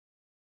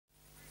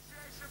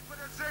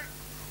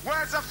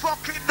a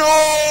fucking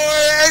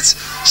noise.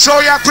 Show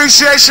your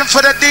appreciation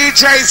for the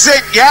DJ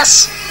Zing,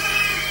 yes?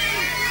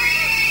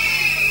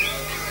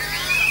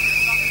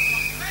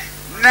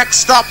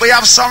 Next up, we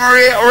have some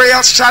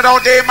real shadow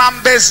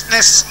demon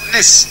business.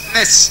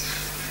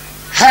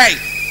 Hey,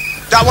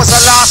 that was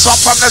the last one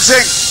from the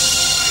Zing.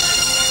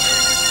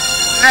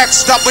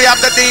 Next up, we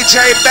have the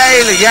DJ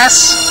Bailey,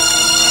 yes?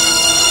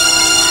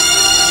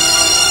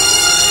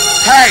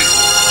 Hey,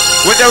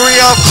 with the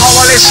real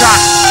coalition.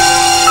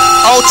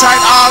 Outside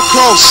all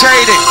crew,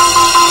 Shaydee,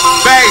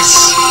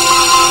 bass.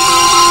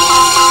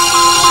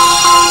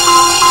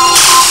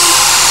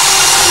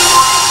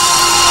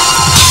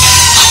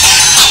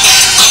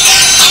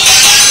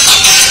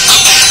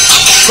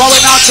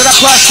 Going out to the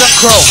Preston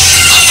crew.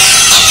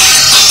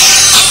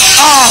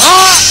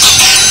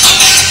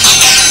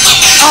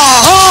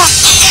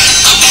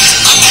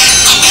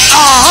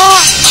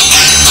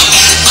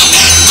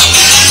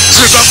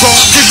 Trigga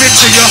gon' give it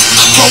to you,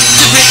 gon'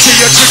 give it to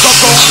you. Trigga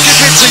gon'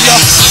 give it to you,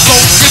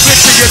 gon' give it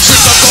to you.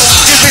 Trigga gon'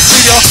 give it to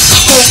you,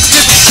 gon'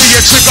 give it to you.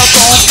 Trigga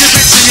gon' give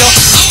it to you,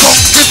 gon'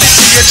 give it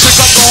to you.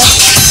 Trigga gon'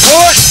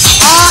 what?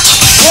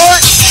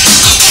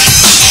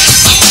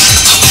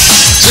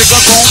 Trigga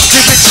gon'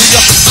 give it to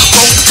you,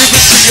 gon' give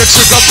it to you.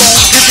 Trigga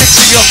gon' give it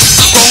to you,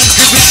 gon'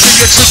 give it to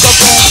you. Trigga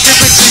gon'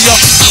 give it to you,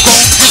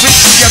 gon' give it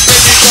to you.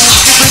 Baby gon'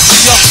 give it to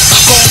you,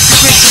 gon'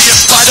 give it to you.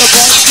 Spyda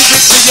gon' give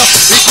it to you,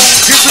 we gon'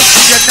 give it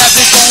to you.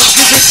 Navi gon'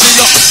 give it to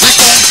you, we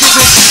gon'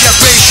 give it to you.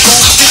 Bass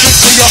gon' give it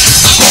to you,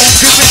 gon'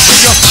 give it to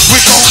you. We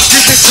gon'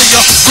 give it to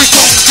you, we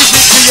gon' give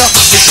it to you.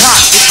 It's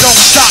hot, it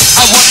don't stop.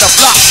 I run the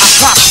block, I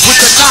pop with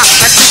the knock,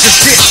 and niggas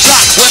get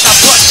shot when I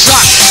put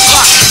shot.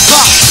 Pop,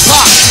 pop, pop,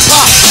 pop,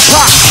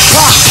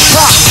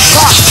 pop, pop,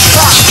 pop, pop,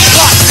 pop,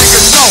 pop.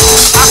 Niggas know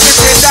I can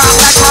get down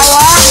like a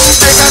rock.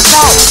 Niggas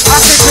know I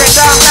can get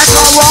down like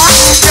a rock.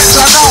 Get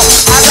to know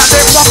I got the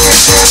fucking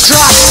shit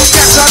drop.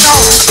 Get to know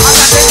I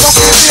got the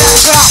fucking shit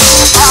drop.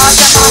 I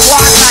got my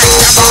one night,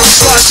 get my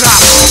blood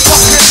drop.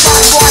 Fucking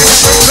bad boy,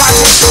 we drive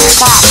with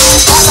Trigga.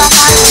 Follow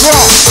my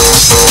crew.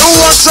 Who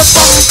wants to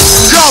fuck?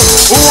 Yo,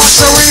 who wants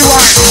to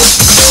rewind?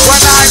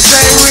 When I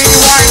say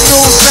rewind, you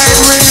say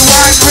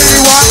rewind,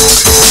 rewind,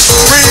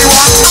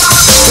 rewind.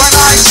 When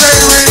I say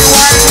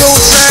rewind, you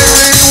say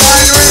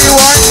rewind,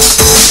 rewind.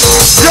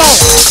 Yo,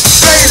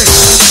 Bailey,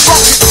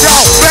 fucking yo,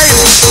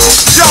 Bailey,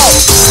 yo,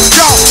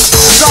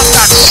 stop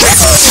that shit.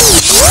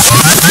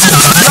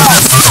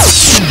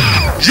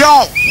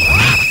 Yo,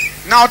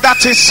 now that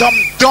is some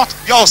dot.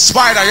 Yo,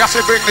 Spyda, you have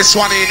to bring this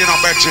one in, you know,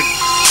 Benjamin.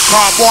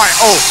 Car boy,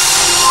 oh.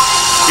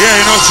 Yeah,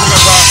 you know, Trigga,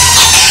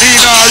 me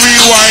not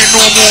rewind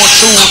no more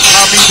tune.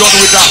 I'm me done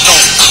with that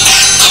now.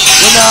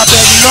 You not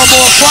beg no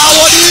more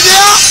forward in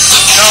there?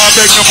 Nah,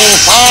 beg no more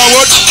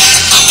forward.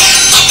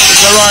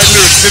 It's the right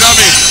lyrics, you know what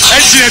I mean?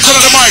 Engineer, turn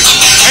on the mic.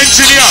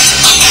 Engineer,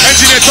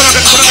 turn on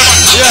the mic.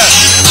 Yeah.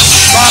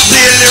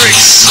 Copy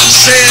lyrics,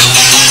 saying,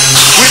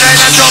 we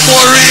need no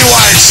more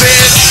rewind.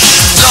 Saying,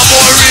 no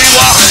more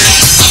rewind.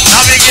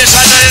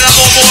 Navigation,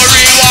 no more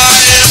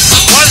rewind.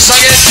 Once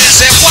again, they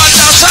say, one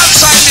more time,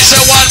 they say,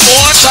 one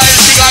more time.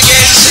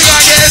 Sing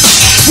again.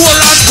 Full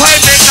on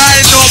pipe, they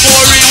guy, no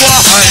more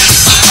rewind.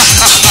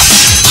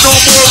 No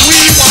more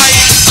rewind.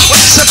 What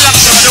is the black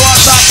song? They want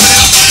to talk to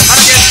them. And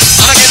again.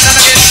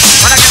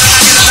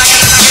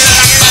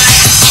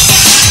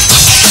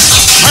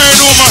 I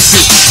know,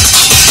 massive.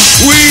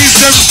 We's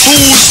them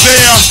fools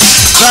there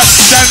that's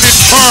standing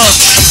firm.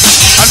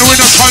 And we're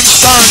not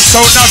concerned, so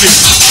Navi.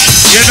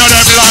 You know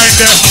them line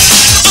there.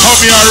 Come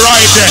here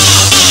right there.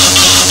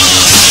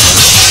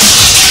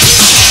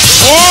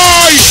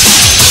 Boy!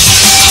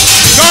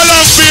 Call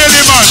on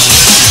Bailey, man.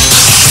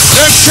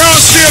 Them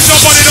can't save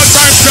nobody no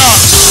time now.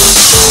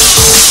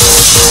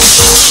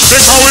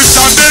 Because we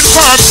standing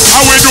firm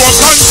and we no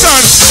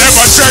concern.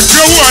 Never check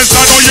your words,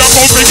 I know you're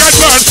moving at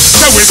turn.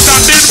 So we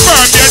standing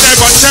firm, you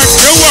never check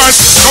your words.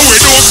 And we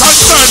no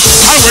concern,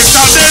 and we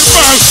standing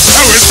firm.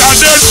 And we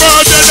standing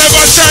firm, you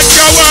never check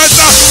your words.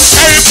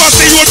 Hey,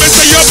 pussy, you me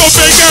say you're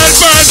moving at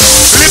burn.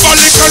 Live a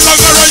little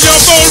longer and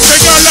you're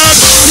moving along.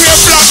 We're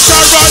black to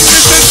run,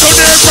 listen to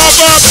the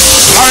proverb.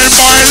 I'm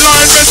by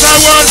line, miss a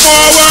word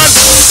for word.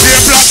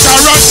 We're black to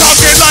run,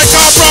 talking like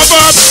a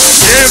proverb.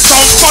 If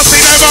some pussy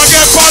never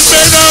get past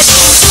me up.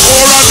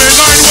 Or on the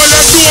line, well,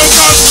 them do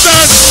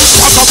constant.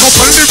 Pack a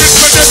couple lyrics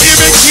when them hear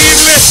me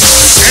keenly.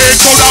 Hey,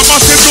 could a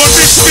massive don't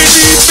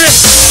disbelieve me.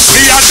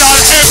 Me and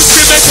all MC,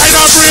 me kind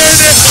of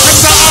brainy.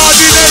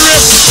 Extraordinary,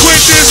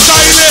 with this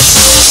style.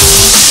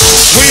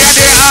 We are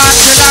the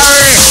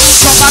artillery.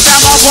 Some of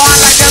them are born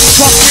like them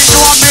fucking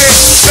know me.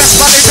 Best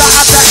body to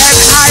have the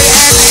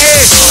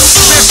N-I-N-A.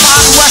 Smith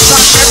and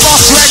Wesson, me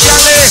boss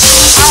regularly.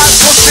 All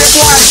pussy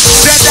boys,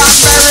 dead and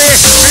merry.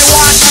 Me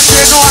want them to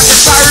know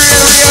it's a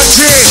real G.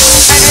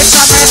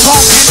 Anytime me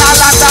come in a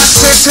London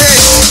city.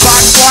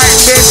 Bad boy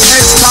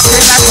business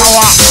talking like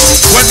power.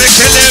 When me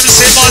kill him,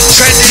 see man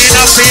tread in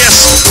a face.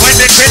 When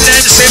me kill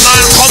him, see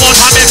man come out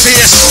of me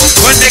face.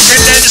 When me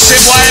kill him,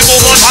 see boy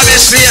move out of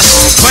his face.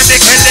 When me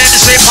kill him,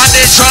 see on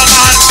the drum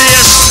and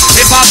bass.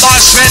 If a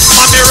Bassman,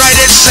 mommy ride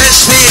it 10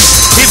 speed.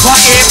 If I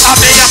aim, I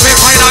may have it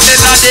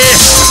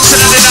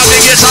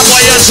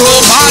so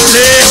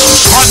badly.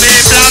 Honey,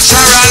 black,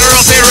 Sharon,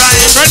 Ruby,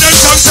 right? When them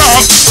some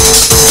talk,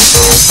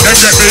 them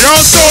get me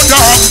all so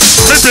dark.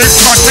 Me big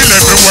fatty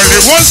level when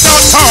it was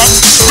not talk.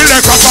 Me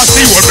like a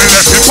passy when me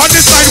left it on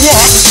the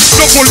sidewalk.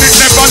 No bullet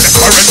never left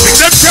forensic,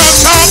 them can't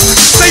talk.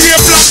 Say you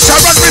black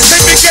Sharon, me say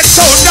me get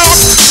so dark.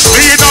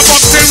 Me in a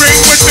boxing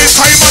ring with me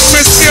time and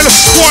me skill.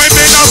 Why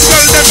me not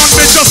spell them and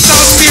me just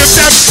not save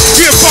them.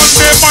 Here on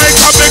me mic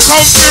and me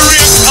come to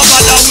ring. No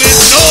matter with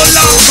no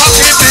long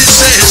cocky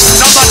business.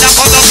 No matter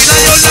come up in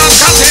your long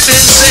cocky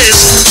business.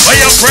 When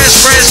you press,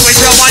 if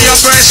you want your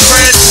breast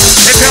press.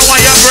 If you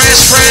want your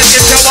breast press,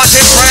 if you want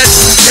it press.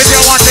 If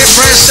you want it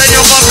press, then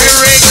you must be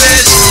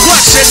ringless.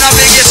 Watching the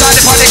biggest on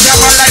the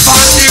camera like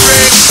on the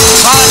ring.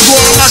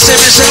 Hardcore massive,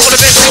 me say, all the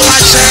bit take a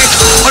check.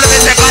 All the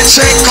bit take a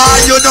check,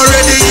 cause you not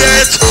ready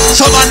yet.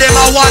 Some of them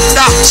are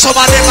wonder, some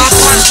of them are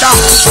panda.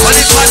 All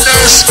the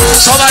nurse,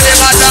 some of them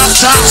are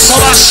doctor,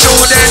 some are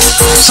student,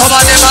 some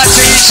of them are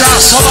teacher,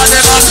 some of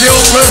them are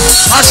pupil,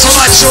 and some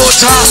are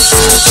tutor.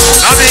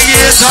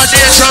 Navigator,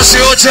 nature's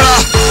future.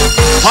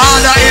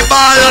 Father in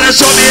ball on the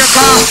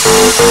Jamaica.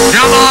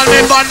 Yamal me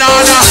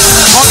banana.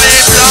 Come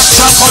in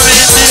blaster, come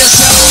in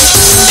nation.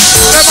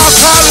 Them a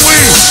call we,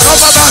 no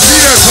matter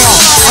theater.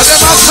 And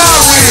them a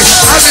call we,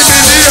 enemy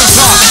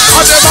theater.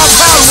 And them a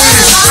call we,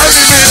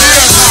 enemy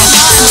theater.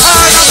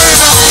 All the men,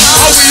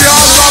 how we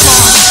all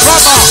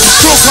rubber,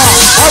 sugar,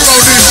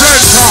 around the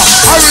center.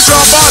 I was a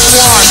bad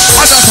one,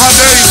 and that's a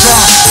danger.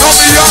 Now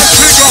me all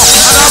Trigga,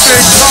 and a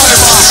big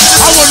driver.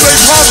 I will they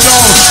come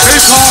now, they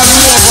call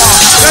over.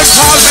 They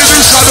call me the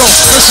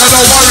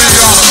shadow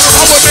warrior.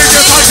 I will they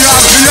get a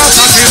gas, the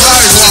attack in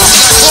liver.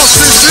 Must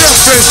be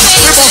fiercest,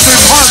 we must be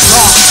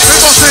panther. We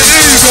must be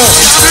eagle,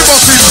 we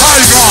must be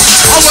tiger.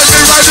 I will be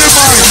ready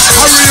man,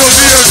 a real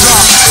danger.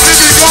 We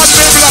be God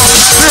the black,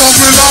 the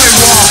hungry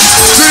liver.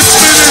 This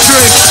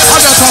military,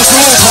 and that's a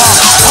super.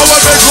 I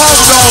will they come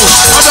now,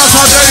 and that's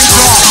a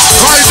danger.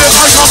 Ride the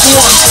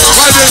microphone,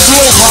 ride the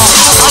drover.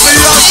 I'm the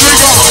young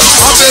Trigga,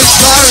 I'm the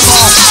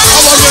driver. I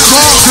will be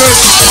talking,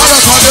 and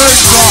that's a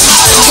danger.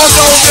 But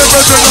now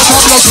everything that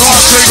I'm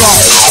not Trigga.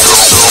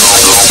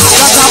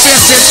 That's a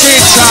basic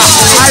teacher.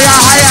 Higher,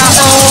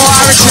 oh,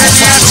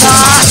 originator.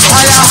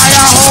 Higher,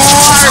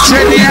 oh,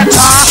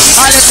 originator.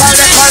 I call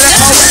it,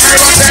 when I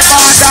run the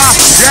border.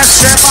 Yes,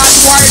 the man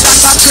wide and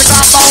I'm Trigga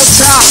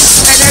voucher.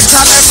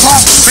 Anytime they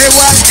come, me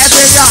well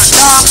every year.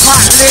 Darker,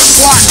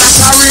 lingua, that's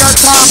a real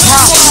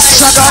talker.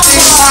 Shadow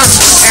demon,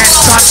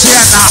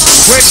 entertainer.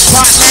 Which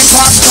part they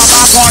come from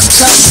a gun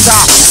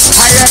center.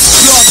 I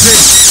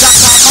explosive,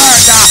 that's a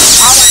murder.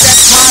 How they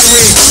call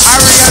we, a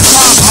real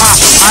talker.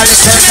 I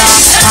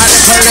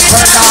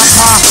little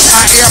darker.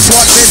 An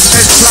airport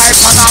business fly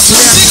on a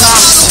plane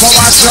car. For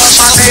a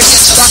Germany,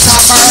 that's a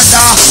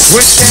murder.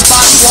 With the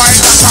bad boy,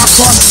 that's a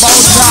cross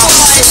bounder.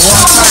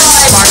 One night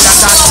Spyda,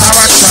 that's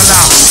tarantula.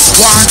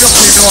 One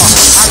you know,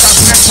 I got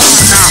my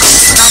partner.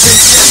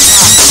 Navigator,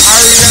 a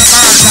real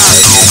murder.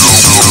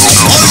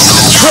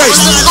 Hey,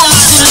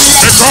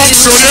 they come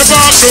to the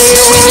back door.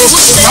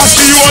 I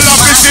see you all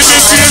of it in the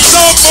field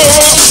so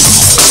more.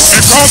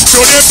 They come to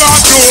the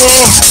back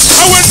door.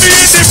 I will be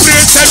in the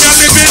place and you're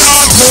living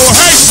hardcore.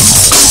 Hey,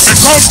 they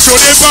come to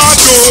the back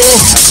door.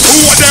 Who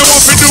what they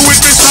want to do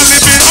with Mr.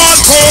 Living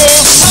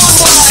Hardcore?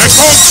 They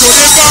come to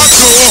the back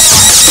door.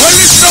 Well,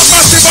 it's not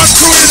massive and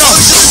true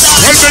enough.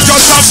 Well, they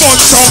just have fun.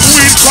 Some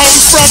weed come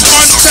from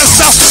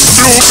Manchester.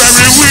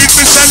 Blueberry weed,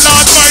 Mr.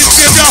 Lord, my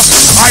savior.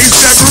 I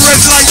said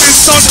red like the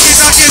sun in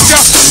a India.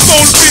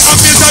 Don't be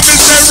amazed, I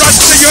say rat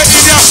to your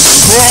idiot.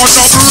 Run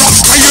up rock,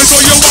 and you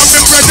know you want me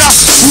brother.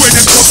 When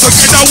them come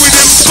together with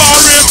them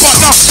sparring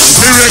partner.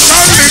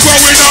 Lyrically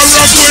going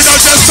around with a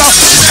tester.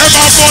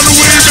 Ever fun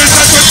with me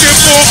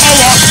 24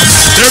 hours.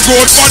 They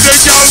good for the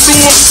girl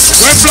know.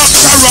 When Black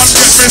Sharon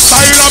get me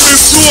style and me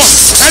flow.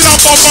 And a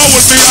mama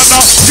with me and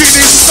a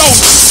skinny stout.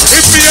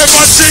 If me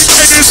ever drink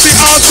anything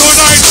all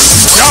tonight,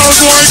 y'all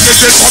go and get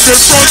it from the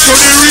front to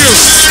the rear.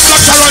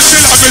 Black Sharon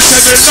still have me say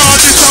they not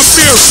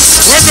disappear.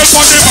 When me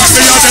put them on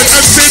me and them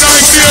MC9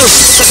 gear.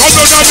 Come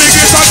down and make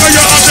it under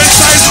your other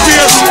side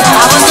spear.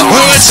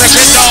 Well, check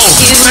it now.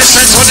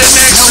 Listen to the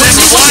next step.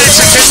 Why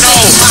check it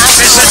now?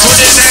 Listen to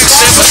the next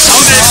step.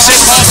 Sound it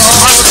zip up.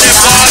 How them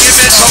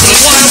arguments of the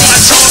one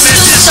one torment.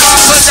 This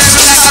also them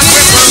like a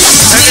cripple.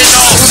 Check it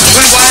now.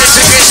 Well, why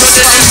check it to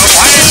the next?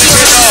 Why check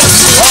it now?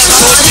 Up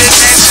to the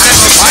next step.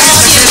 Why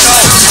check it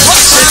now?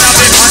 Sit up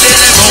in on the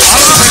level.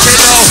 How check it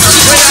now?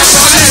 We are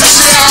calling the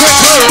same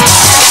cripple.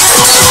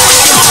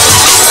 Yeah.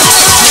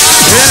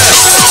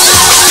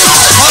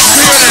 Up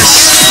fearless.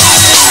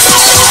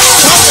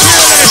 Up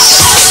fearless.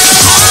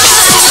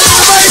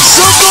 Make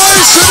some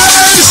noise to the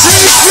MC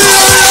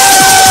Fearless!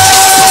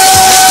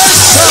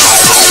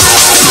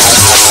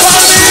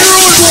 Follow me,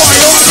 rude boy,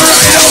 you want to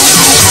ride out?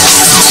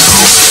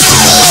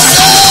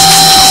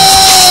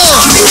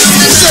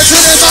 Listen to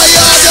them, my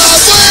yard,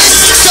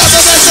 got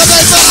the best of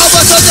life, but I'm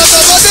a son of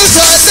a money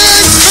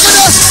trending.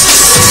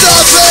 Don't make it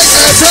hurt my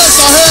head,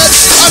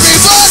 I be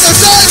born the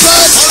same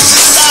man.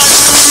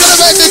 Gonna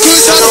make the crew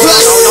sound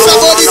black, my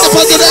body's up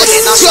on the neck,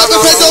 swap my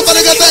friends over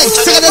the get back,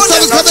 take a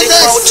whoever's coming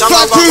next.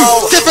 Fly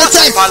through, different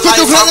text. Put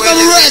the plan on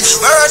the Rex.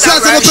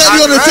 Shout to the baby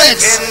on the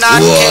text.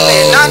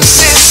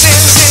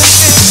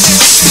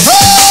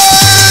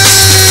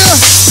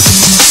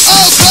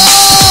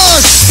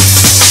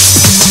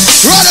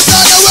 Right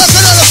about the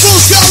weapon on the full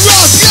scale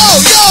rock. Yo,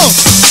 yo.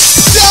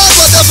 Down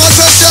with the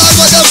muscle, down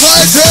with the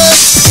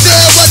fighting.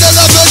 Down with the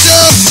lovers,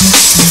 down.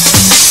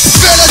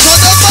 Feel it on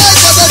the mic,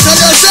 let me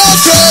tell you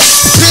something.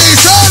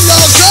 Peace and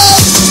love,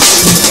 son.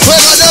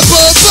 We're on the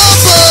boom, boom,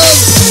 boom.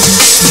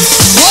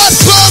 What?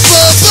 Boom,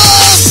 boom,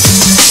 boom.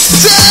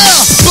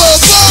 Yeah, boom,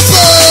 boom,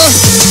 boom.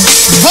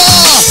 Ha!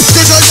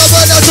 This is the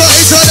one that's what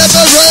each other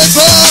the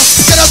rainbow.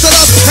 Get up to the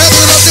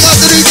heaven up, get up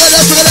to the get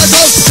up to the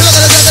top. Look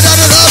at the second down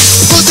and up.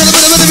 Put to the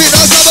middle of the beat,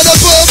 now some of the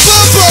boom,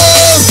 boom,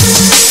 boom.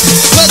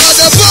 Look at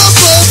the boom,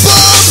 boom,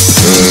 boom.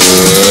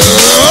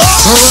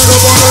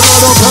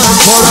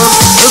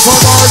 If I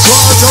like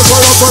try to go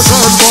up a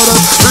sand for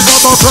them, pick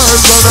up my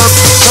friends and them.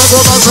 That's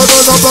what I said,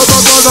 I'm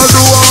gonna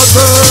do our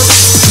thing.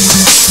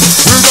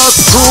 We got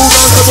too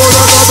many, but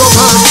another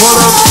pen for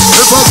them.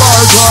 If I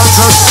like try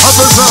to have a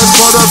sand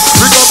for them,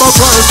 pick up my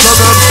friends and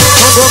them.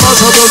 That's what I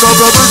said, we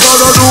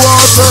gonna do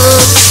our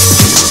thing.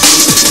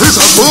 It's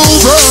a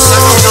moving,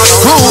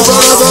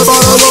 grooving,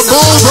 everybody was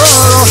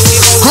moving.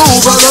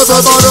 Grooving,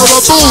 everybody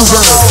was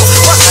moving.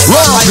 Rocking,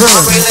 moving,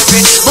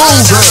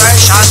 rocking,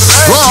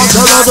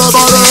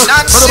 everybody.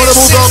 Everybody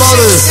move your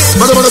body,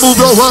 everybody move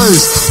your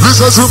waist.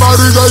 Listen to my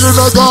DJ in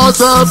the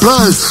goddamn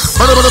place.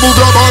 Everybody move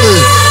your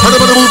body,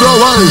 everybody move your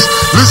waist.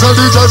 Listen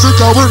DJ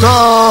Zika, we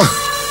now.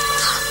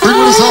 Bring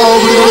me the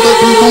sound, we're gonna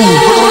make me move.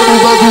 We're gonna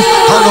move that group.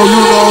 I know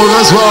you know,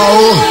 let's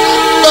roll.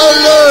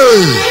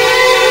 Hey!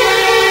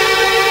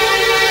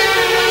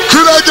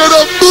 Can I get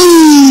a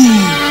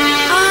move?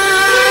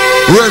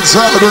 We're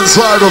inside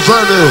the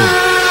venue.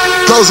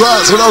 Those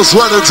rats with no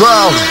sweating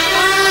down.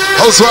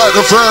 Outside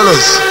the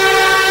fellas.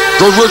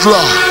 The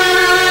Riddler.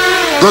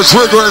 The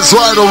Trigga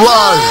inside the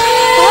ride.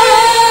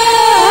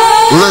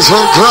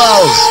 Listen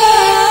close.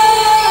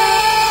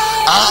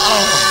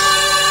 Oh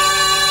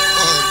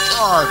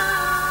God.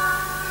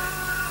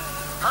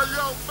 Hey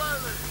yo,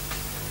 baby.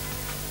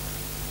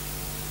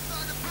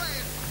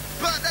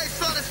 Birthday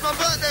son, it's my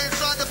birthday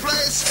inside the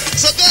place.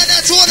 So going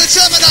out to all the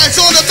Gemini's,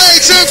 all the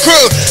major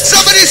crew.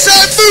 Somebody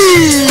say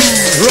boo!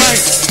 Right.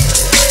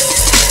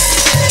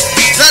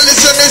 Now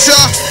listen, this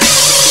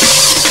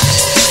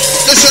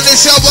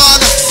your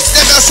one.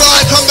 Never saw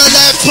it come the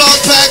left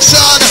pump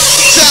action.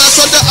 Sounds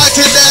on the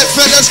IT there,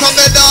 fellas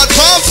coming down,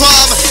 pump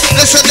pump.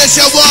 Listen, this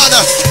your one.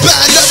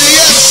 Band of the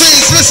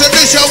MCs, listen,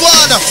 this your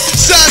one.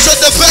 Sounds on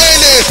the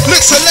Bailey,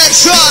 mix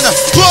selection.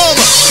 Boom,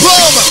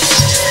 boom.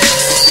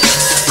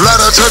 Let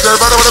her check it,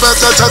 but I'm gonna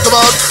check them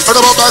out. But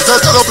I'm about to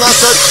cut a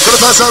plastic. Gonna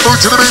pass that move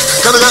to the beat.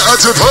 Gonna get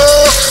active.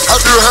 Oh,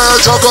 have your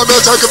hands up on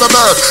me, taking the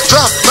man.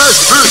 Jump, make,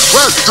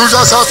 well, do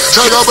yourself.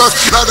 Check your breath.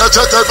 Let her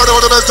check it, but I'm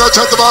gonna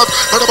check them out.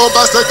 But I'm on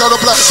plastic, down the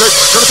plastic.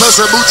 Gonna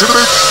pass that move to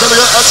the beat. Gonna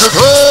get active.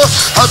 Oh,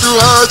 have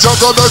your hands up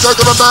on me,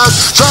 taking the man.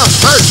 Jump,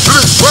 make,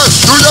 well,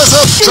 do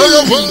yourself. Check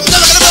your breath.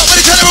 Never gonna go, but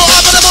it's animal.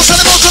 I'm animal,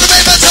 animal to the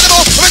main man,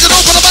 animal.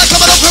 Original for the back,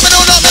 I'm an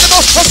criminal, not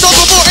animal.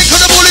 Unstoppable,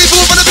 incredible, evil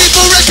for the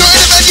people. Record in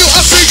the venue,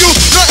 I see you.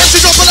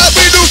 MC dropping like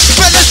we do.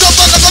 Man, let's stop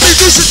on like we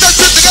do. Should just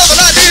sit together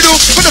like needle.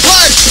 With the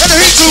vibe and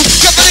the heat too.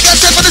 Get for the gas,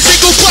 set for the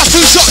single. Blast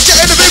 2 shots, get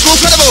in the vehicle.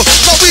 Credible,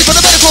 not we for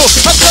the medical.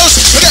 I'm close,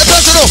 we get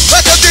personal.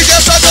 Like a DJ,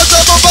 side to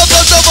double, boom,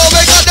 boom, double.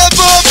 We got the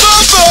boom,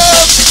 boom,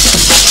 boom.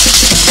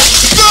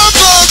 Boom,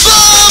 boom,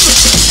 boom.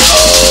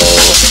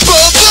 Oh,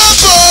 boom, boom,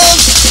 boom.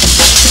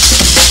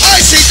 I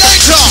see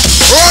danger.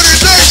 Running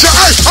danger.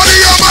 Hey, on the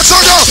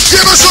Amazon,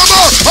 give me some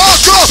more.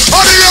 Hardcore,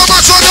 on the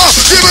Amazon,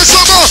 give me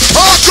some more.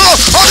 Hardcore,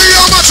 on the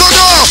Amazon.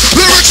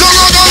 Lyrics are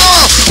on the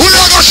law. We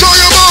are gonna show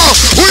you more.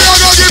 We are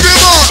gonna give you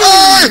more.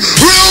 Hey,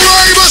 real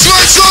ravers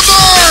make some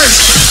noise.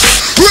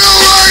 Real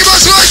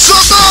ravers make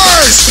some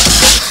noise.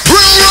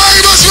 Real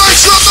ravers make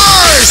some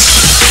noise.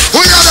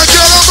 We gotta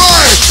get them,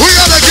 boy. We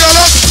gotta get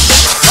them.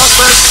 Stop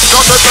it,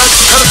 and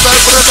stay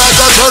for the night.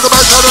 Turn the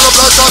back, turn the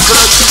black, turn the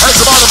back. Hey,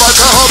 somebody might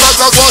tell her back,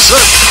 like wash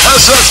it.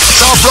 SS,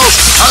 sound flows,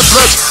 and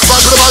flips.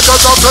 Back to the back,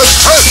 jump it.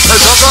 Hey,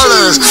 it's your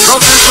girlies.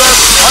 Come deep breath,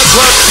 and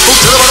sweat. Move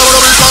to the bottom of the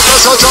beat, back,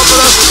 so jump it.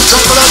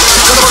 Jump it. To the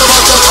bottom of the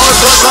back, jump it.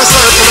 Let's dance it.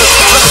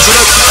 Dance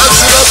it. MC,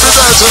 let's be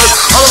dancing.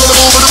 I'm gonna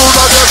move in the mood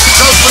like this.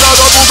 Jump it out,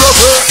 don't move your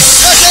feet.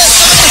 That's it. Check.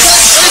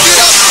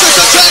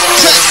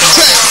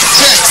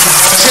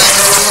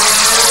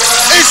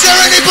 Is there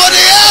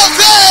anybody out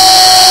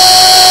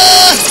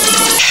there?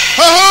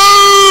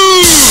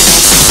 Oh!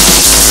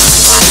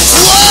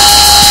 Whoa!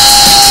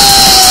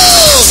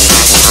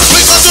 We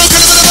got to get a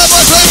bit of bad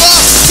boy flavor.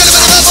 Get a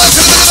bit of bad boy,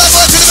 get a bit of bad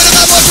boy, get a bit of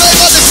bad boy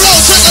flavor. The flow,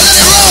 Trigga, let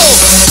it roll.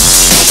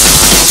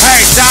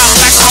 Hey, down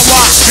like I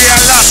walk,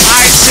 feel up, I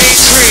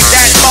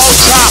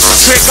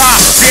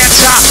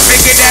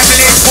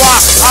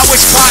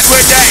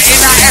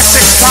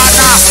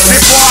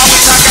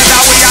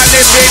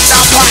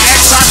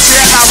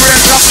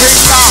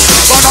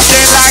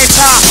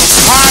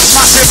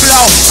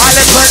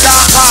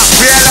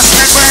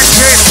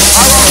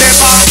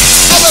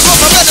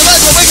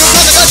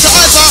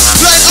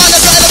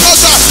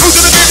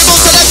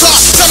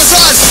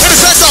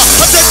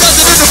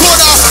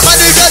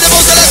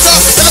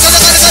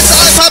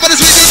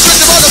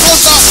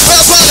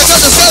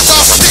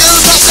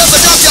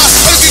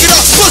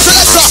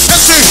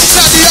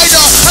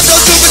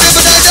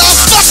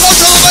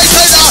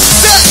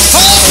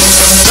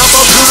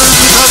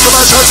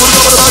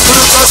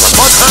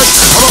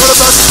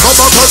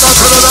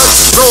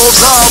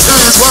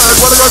East, west,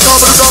 when you go to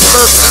the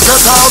justice. Get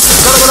down,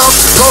 get it up,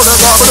 go to the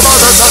top of the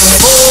mountain.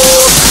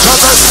 Move,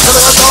 justice, get it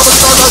up, top of the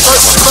mountain.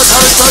 Give it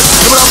tight, tight,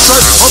 give it up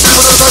straight. Up to the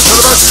best, to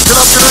the best. Get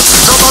up, get it,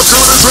 jump up to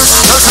the tree.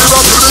 Let's get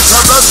up to the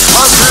champion.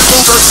 And keep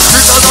moving.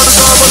 Keep down on the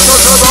ground, but go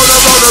to the round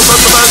and round and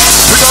round and round.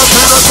 We got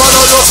peanuts right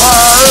on your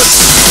thighs.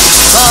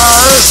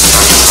 Thighs.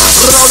 Round and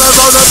round and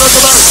round and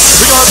round.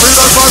 We got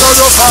peanuts right on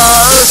your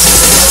thighs.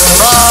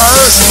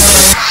 Thighs.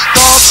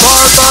 Dark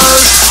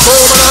Sundays.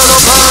 Moving in the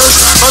place.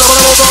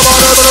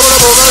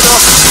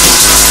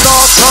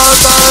 Dark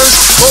Sundays.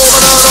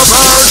 Moving in the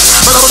place.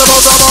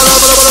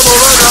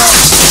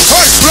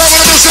 Hey, love the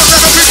music,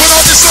 let the people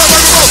know this love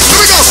and go. Here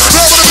we go.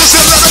 Love the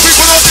music, let the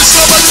people know this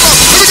love and go.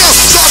 Here we go.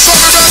 Start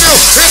something brand new.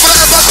 If I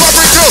ever come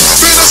with you,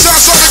 be the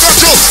start something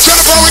got you. Shut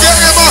up while we get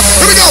in more.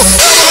 Here we go.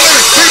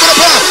 People the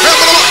power.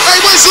 Hey,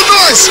 where's the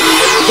noise?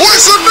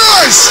 Where's the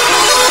noise?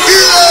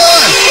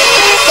 Yeah.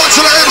 Back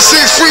to the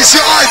MCs, freeze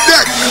your eye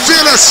deck.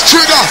 Fearless,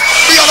 Trigga,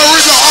 me on the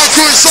rigger,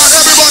 Uncle inside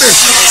everybody.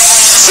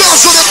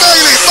 Sounds of the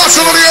Bailey,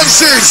 battle of the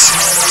MCs.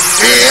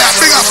 Yeah,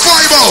 big up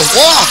Fibo.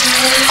 What?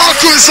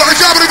 Uncle inside, if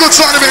you're having a good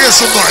time, let me hear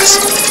some noise.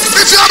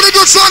 If you're having a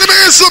good time, let me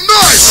hear some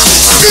noise.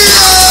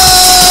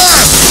 Yeah!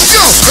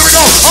 Yo, here we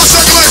go. I'll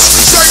say the list.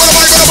 Say by the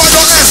mic, on the mic,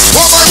 on this.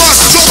 One by one,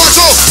 two by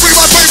two. Three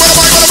by three, by the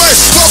mic, on the mic.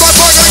 Four by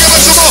five, gonna give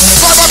it some more.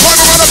 Five by five,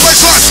 around the place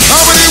right.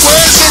 How many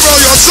ways to roll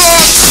your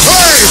tongue?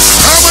 Hey!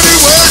 How many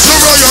ways to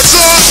roll your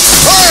tongue?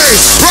 Hey!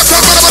 Rock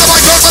up, by the mic,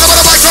 rock up, by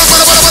the mic, rock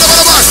up, by the mic, rock up, by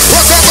the mic.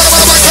 Rock up, by the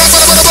mic, rock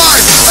up, by the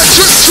mic. A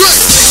trick,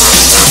 trick.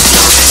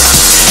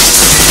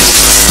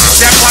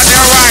 Step on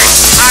your right,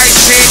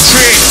 IC3.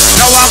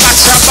 No one got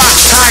your back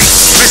tight.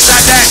 Mr.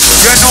 Deck,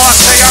 you know I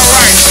say you're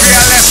right.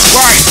 Fearless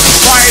right,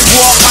 five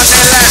walk on the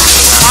left.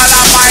 All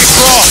of my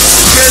crew,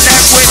 kill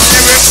them with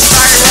lyrics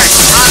direct.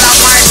 All of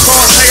my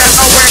crew, say you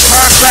know we're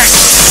perfect.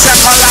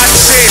 Simple and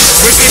safe,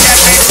 we give them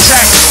in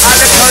check. A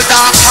little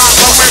dark heart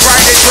when we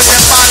ride it with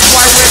the man.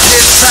 Why we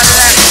did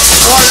select?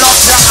 Hold up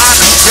your hand,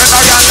 you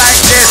know you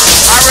like this.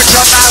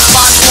 Original bad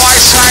boy,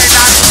 shine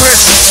and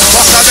crisp.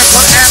 What's a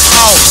little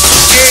M.O.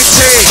 E.T.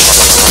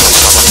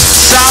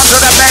 Sounds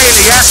of the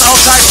Bailey, yes,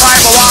 outside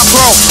 501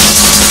 crew.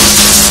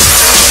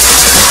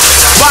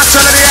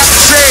 Battle of the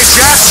MCs,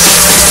 yes?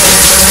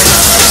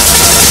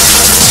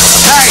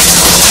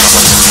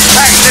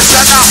 Hey,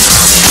 listen up.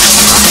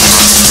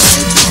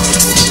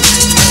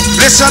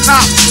 Listen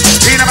up.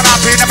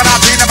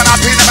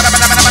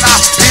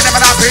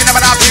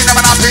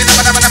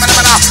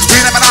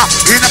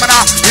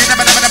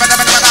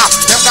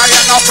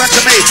 No friend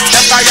to me,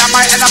 them guy are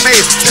my enemy.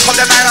 Pick up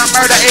the nine and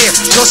murder A.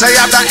 So say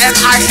I'm the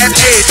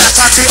N-I-N-A. That's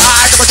a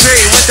T-I-G.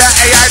 With the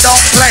A I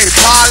don't play.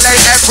 Parlay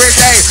every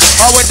day.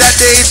 Or with the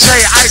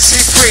DJ.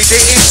 IC3,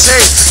 DEC,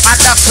 and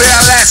the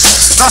fearless.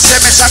 No say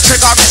Mr.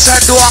 Trigga, me say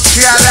don't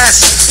care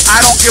less.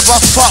 I don't give a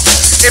fuck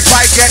if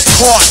I get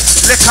caught.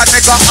 Lick a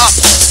nigga up,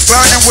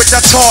 burning with the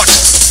torch.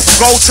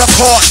 Go to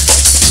court.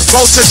 Go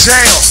to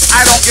jail,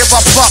 I don't give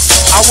a fuck,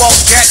 I won't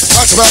get.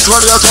 That's about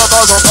 20 or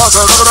 12,000 pounds.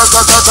 Look at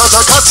that,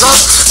 cuts up.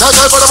 Take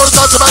it for the money,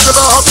 that's about the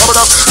hop coming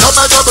up. Come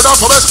back up and up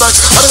for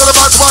respect. I'm gonna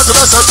back to one to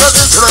less and get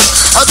into it.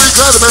 I be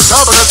glad to miss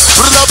happening.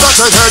 Put it up,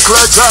 that's a head, clear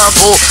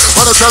example.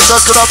 When it says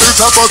that's gonna be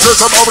tough on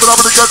system, open it up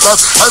and it gets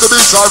that. And the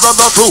B-side, run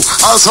that through.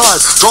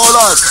 Outside, draw a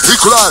line,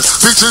 equalize.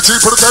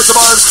 BTT, put a take the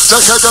mind.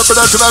 Check it, get it, and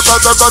that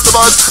the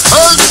mind.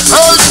 Hey,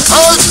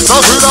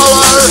 nothing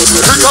away.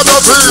 Pick up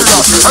the fever,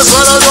 and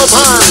sweat on your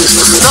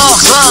face.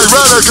 Dark side,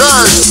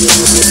 renegade.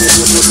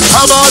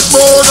 How much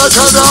more than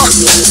can ya?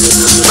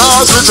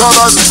 Now switch on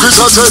us,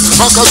 Christian,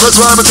 fuck us with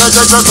rhyme and take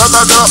it, just and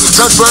that,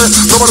 just pray.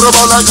 Come on,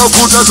 about like a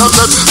good or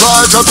something.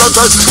 Right, jump, it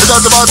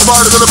doesn't matter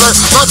what it's gonna play.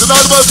 But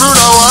tonight we're through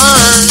now,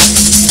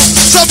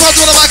 Sometimes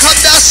when I'm like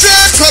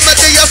dancing,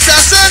 comedy of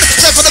dancing.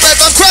 Step on the bed,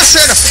 I'm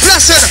crashing,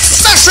 flashing,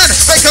 smashing.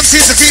 Make them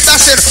tease to keep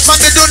bashing. Man,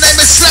 the new name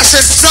is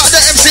slashing. Not the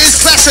MC's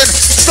clashing.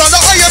 Start the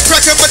iron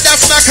cracking, but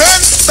that's smacking.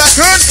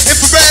 Backing,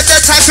 infrared,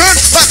 they're tacking.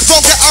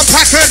 Microphone get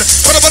unpacking.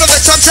 But I'm on the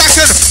next, I'm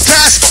jacking.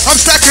 Cash, I'm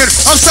stacking.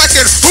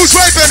 Who's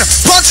raping?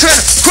 Punching,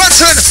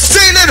 crunching,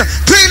 dealing,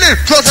 peeling.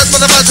 Close that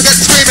for the man to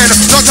get screaming.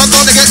 Not I'm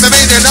gonna get the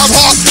meaning. I'm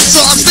hot, so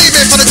I'm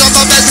steaming. For the job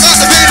I'm messing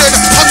out the feeling.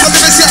 I'm gonna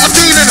miss it, I'm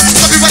dealing.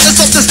 I'll be running,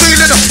 stop the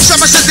stealing.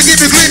 My shit to keep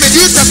you gleaming,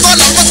 you just fun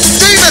like what's the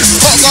demon.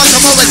 Hot guys,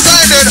 I'm always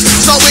shining,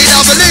 so we now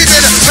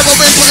believing. Never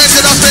been put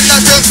into the spin that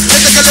thing.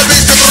 It's a killer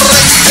beast, make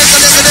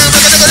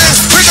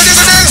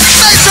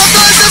some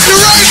noise if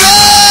you're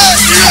raving.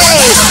 Yo,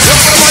 you're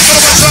gonna mic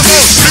on the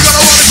sample. You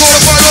gotta want to call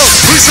the final.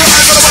 We say I'm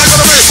gonna mic on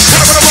the way. Get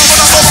up on the bomb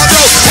and I'm on my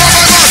toe. 1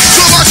 by 1,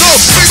 2 by 2,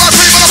 3 by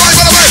 3, gonna mic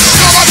on the way.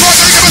 4 by 5,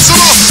 gonna give it some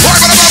more.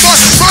 5 by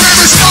 5, my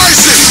name is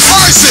Icy.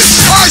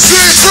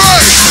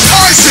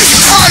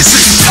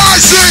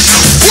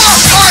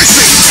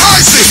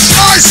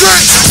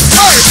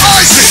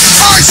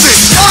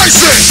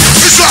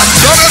 It's like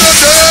none of the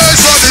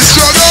days of the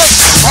struggle.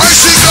 I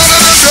see none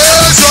of the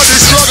days of the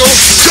struggle.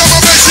 Come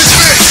on, message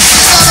me.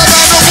 All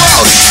around the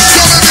world.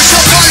 Come and miss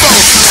your Bible.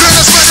 Feel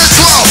us when it's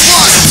 12.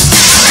 What?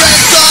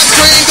 Red, dark,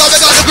 green. Go, they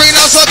got the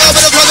greenhouse. I go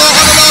with the brother on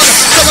the road.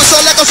 Come on, so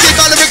let go see.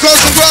 Got living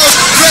close and grows.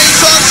 Rain,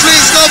 sun,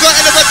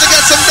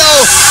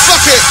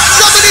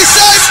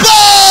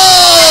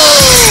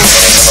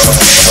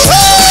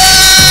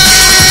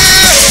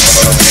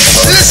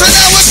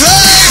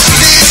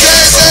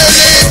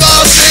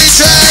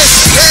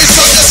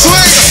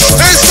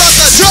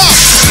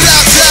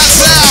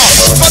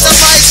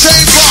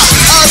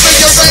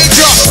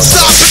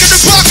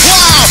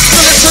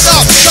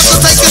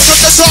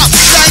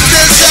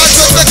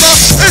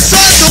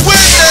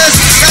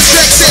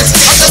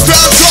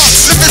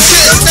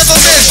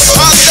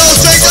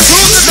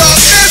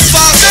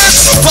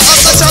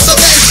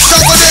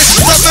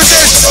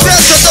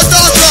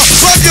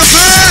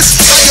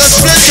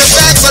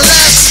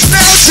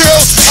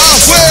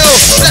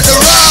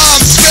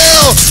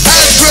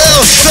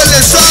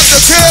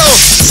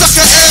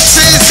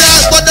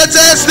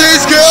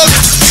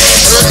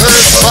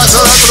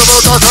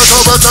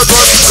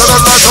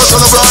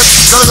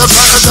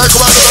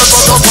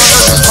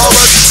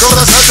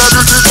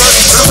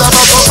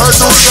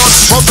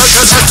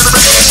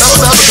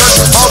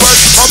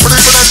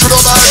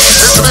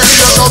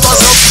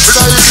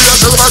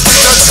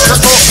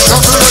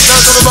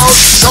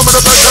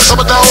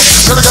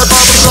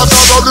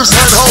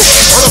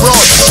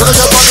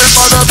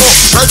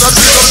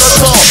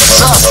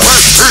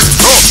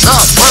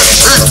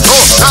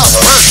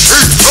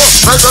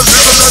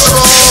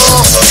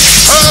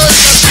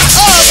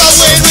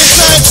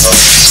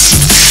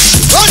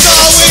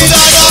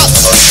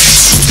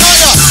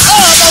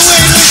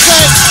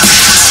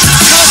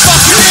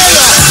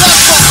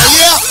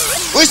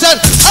 We said,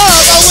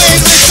 oh, the weed,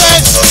 we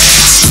said.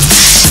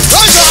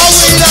 We got a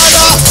weed on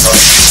her.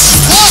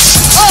 What?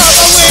 Oh,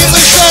 the weed,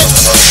 we said.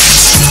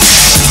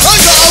 We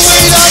got a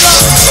weed on her.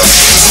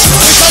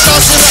 We said, no,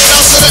 see that,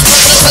 no, see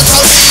that, no, that's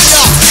how we eat ya.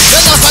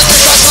 Then I find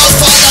this, that's how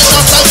far,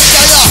 that's how we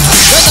get ya.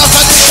 Then I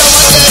find this, no,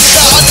 I get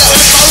ya, and then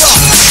it's power.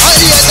 I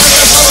hear them,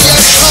 that's how we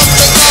get come,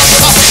 the car,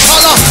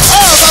 color.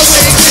 Oh, the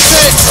weed, we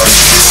said.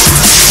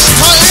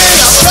 Can't hear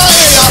ya, can't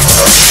hear ya.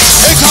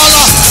 Hey,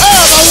 color.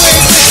 Oh, the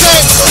weed, we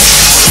said.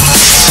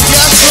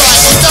 Yes, right,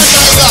 we done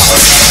like that.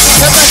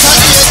 The better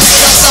hear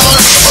this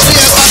sound.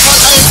 Hear back on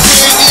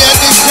 18, hear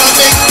this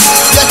coming.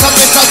 Yes, I'm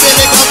Mr.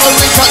 Billy, I'm a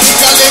Richard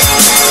Nicholas.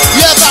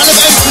 Yeah, back them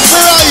 18,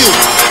 where are you?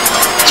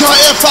 Can't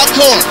hear fuck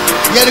all.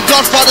 Yeah, the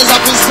Godfathers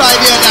up inside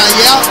here now,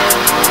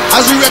 yeah?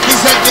 As we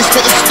represent this to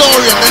the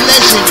story and the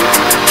legend.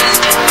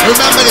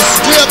 Remember this,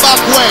 way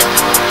back when.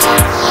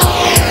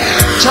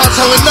 Chance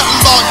with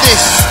nothing about this.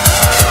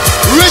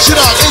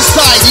 Original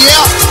inside,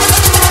 yeah?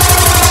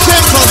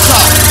 Simple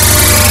stuff.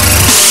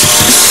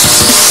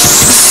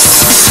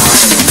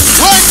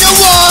 When you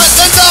want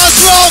the dance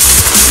rock,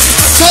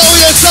 tell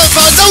yourself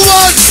I'm the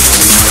one.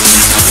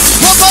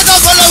 Pop on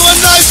up a little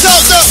nice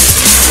out there.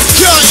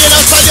 Can't hear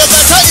that side, you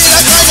better hear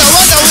that kind of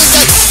wonder we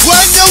said.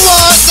 When you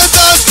want the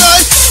dance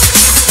night,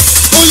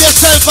 tell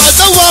yourself I'm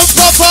the one,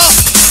 Papa.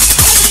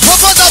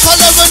 Pop on up a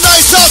little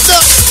nice out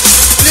there.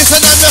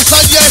 Listen and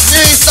listen, yes,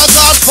 he's the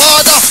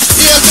Godfather.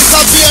 Here's Mr.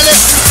 Bailey,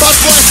 bad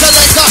boy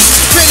selector.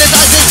 Feel it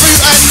as if you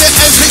and the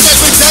MC get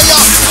with ya.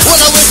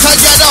 When I went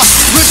together,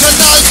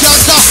 original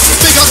gangster.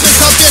 Big up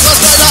Mr. Big up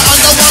Spyda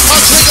and the one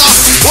on Trigga.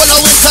 When I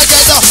went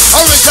together,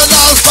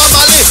 original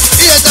family.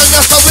 Hear them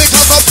just a week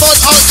of a fun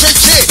on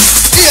Chichi.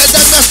 Hear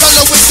them just a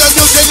with the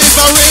new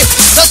delivery.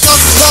 The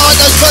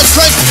Godfathers for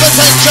 20th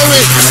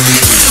century.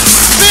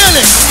 Feel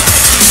it.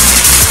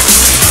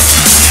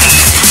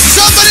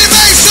 Somebody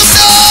make some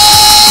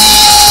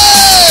noise!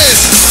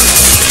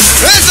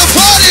 It's a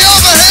party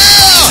over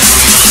here!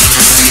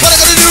 What I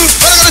gonna do?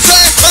 What I gonna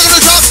say? What I gonna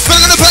drop? What I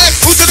gonna play?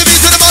 Who's gonna be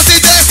to the boss day?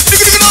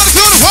 Nigga on the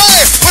field of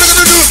play! What I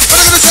gonna do? What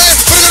I gonna say?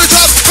 What I gonna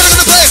drop? What I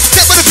gonna play?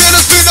 Get with the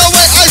feelings, be no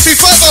way, I see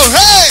football,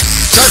 hey!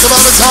 Check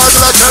about the time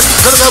that I can.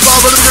 Gonna go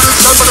bomb with the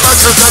beginning, send for the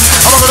match and then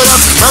I'm gonna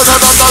run, and then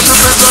I'm not to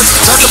be done.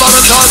 Check about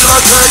the time that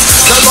I can.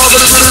 Get bomb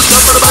with the beginning,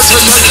 send for the match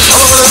and then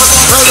I'm gonna run,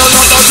 and then I'm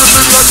not to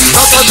be done.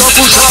 Not that don't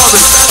push hard.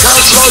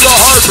 Can't slow your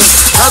heart,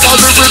 and I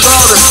live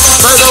without it.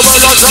 Made over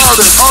your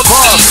target,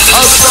 apart.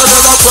 I'm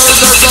standing up when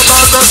there's a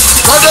madness.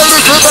 And then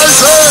look at my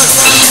say.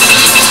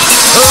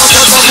 And I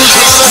can't push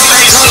hard.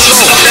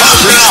 Can't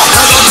slow,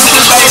 happy. And I live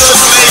without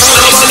it. Made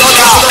over your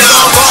target,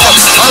 apart.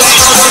 I'm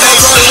standing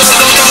up when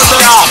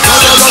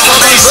there's a madness. And then look at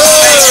my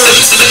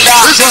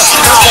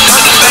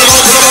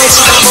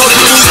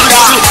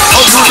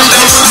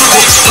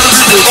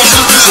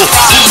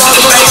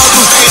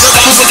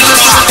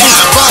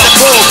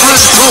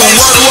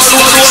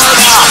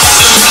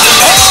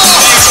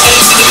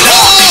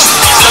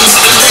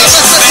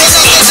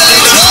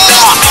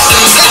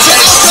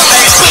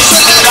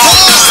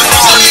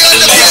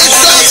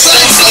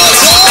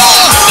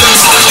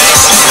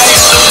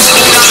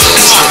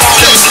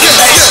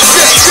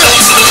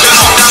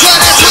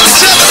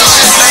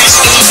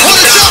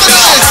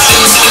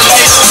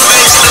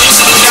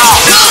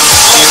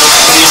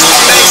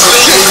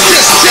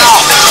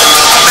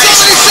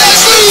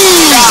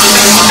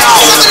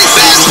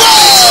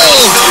say.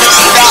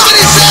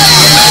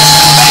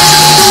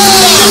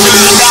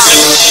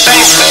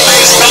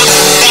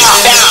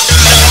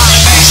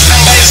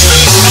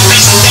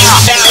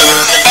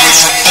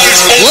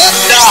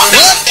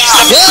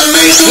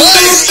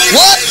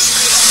 What?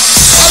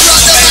 I'm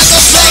not the man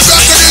of blood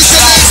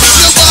recognition. You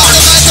want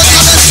the man to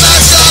come and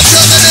start job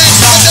dominant.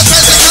 The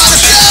present kind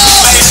of flow.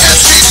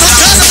 MCs from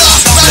Canada.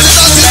 Riding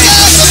on the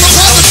air. The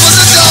performance for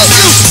the dough.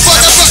 You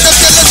wanna put the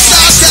feeling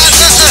start that.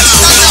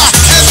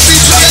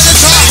 MCs from the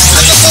top.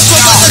 And the bumper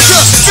of the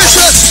truck.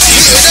 Vicious.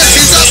 Eating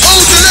MCs are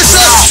all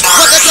delicious.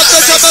 But they come to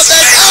jump up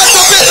and out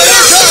the bit of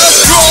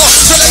the raw.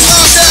 So they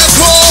mark their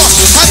core.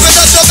 Having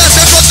a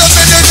domestic from the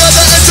minute of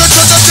the entrance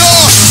to the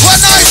door. When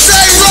I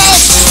say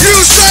rough, you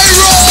say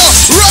raw.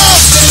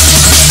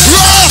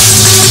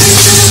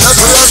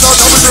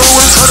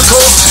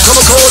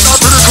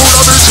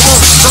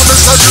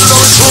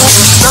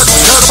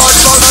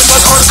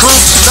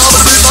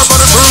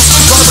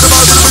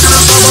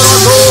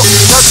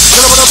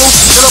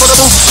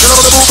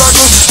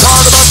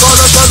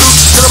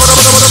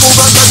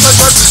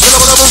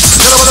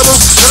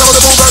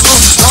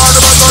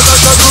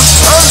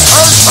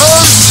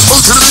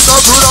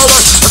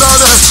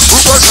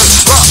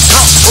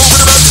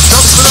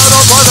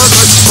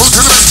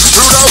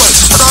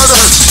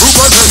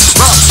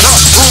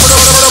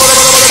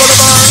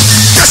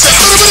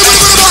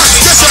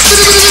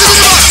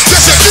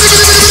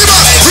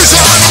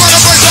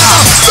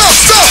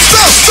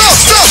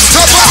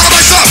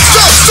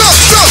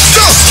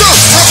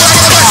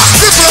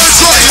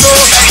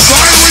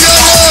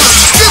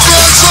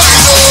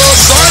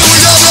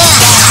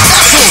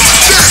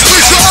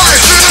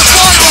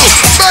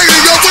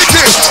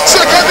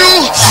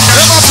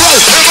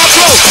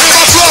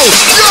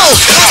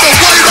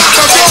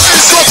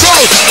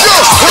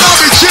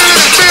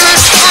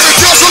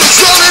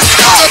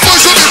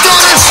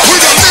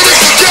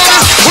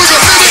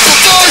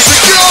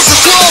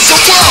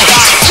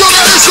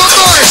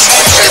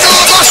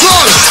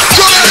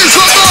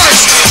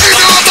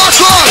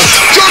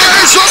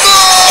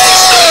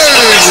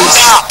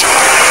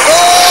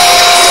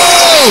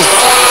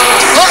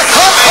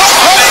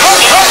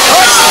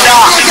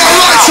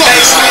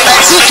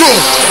 true.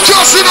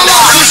 Just in the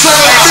last one, so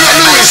we got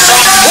Lewis.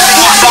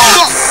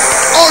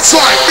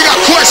 Outside, we got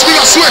Quest, we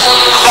got Swift.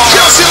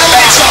 Just in the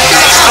last one, we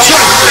got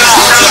outside.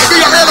 Outside, we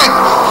got Ellen.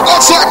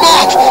 Outside,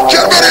 Mark.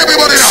 Get ready,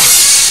 everybody now.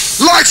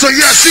 Lights on,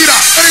 yeah, see that.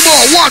 Any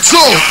more? 1,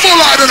 2, full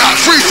light on that.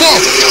 3, 4.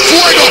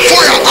 Fuego,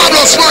 fire,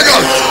 hablo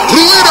español.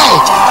 Ruido.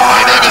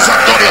 My name is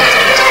Antonio.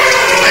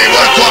 Hey,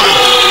 work one.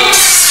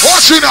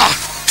 Watch you now.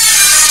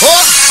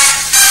 Huh?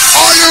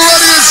 Are you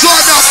ready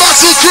inside now?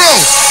 Battle crew.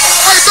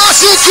 Hey,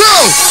 battle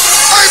crew.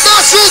 Hey,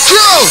 battle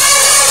crew.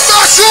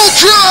 Battle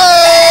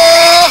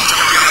crew.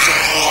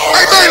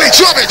 Hey, Bailey,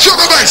 drop it, drop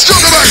the bass,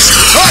 drop the bass.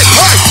 Hey,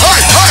 hey, hey,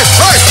 hey,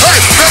 hey, hey.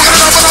 Never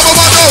gonna number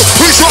one, no.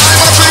 Who's what I'm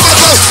gonna play,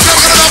 no.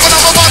 Never gonna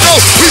number one, no.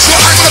 Who's what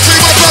I'm gonna play,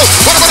 no.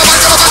 What am I gonna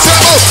make on the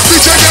table?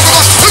 DJ,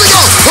 everyone, here we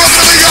go. We're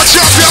gonna be your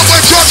champion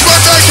when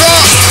Judgment Day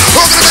come.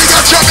 We're gonna be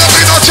your champion,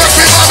 we don't check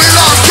me,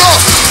 Babylon, go.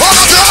 All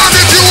of your hand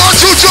if you want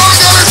to join,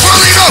 girl, it's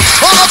really no.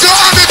 All of your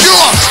hand if you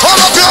want, all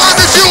of your hand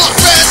if you want.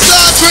 Red,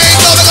 black, green,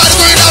 no, we got the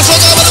green, now, so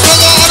go with the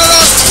plug on and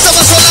on.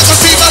 Never so like a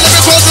team, and let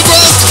me cross the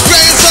road.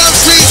 Rain, sun,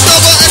 sweet, snow,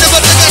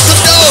 anybody gets to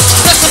know.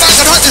 Let the man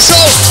can hunt the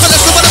show, but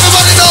let's do what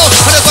everybody know.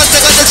 And if I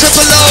take on the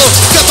triple low,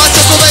 get my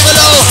triple way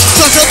below.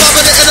 Just a bump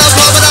in the inner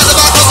palm and out the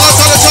back of us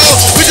on the toe.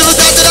 We do the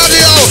down to the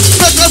audio,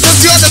 let's go from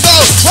you on the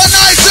boat. When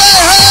I say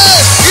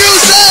hey, you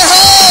say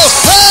ho,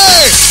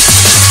 hey,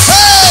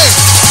 hey,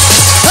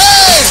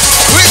 hey.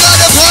 We got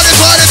the party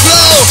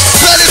flow,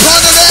 belly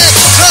on the leg,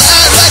 no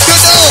act like you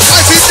know. I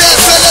see dead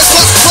fellas,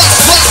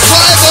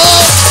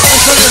 five-oh.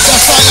 Listen is the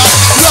fire,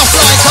 rough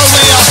like a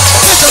wheel.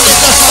 Listen is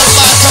the fun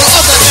battle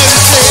of the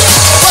MC.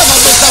 Brother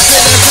Mr.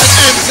 Phillips and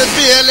M's and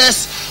fearless.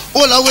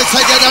 All of it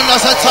together,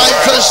 not a time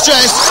for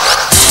stress.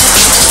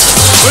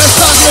 When it's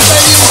time to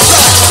baby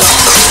inside.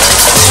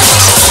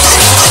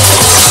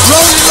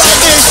 Rolling like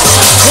this,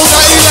 all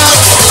my ear.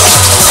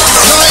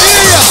 My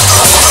ear.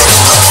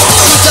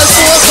 We can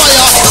pour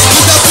fire, we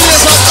can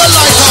blaze up the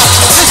lighter.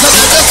 Listen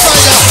to the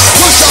fire,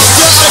 push up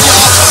your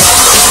eye.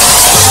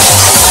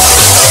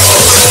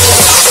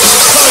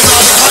 Sorry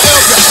man, I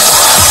can't help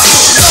ya.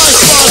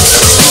 Nice one,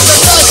 it's a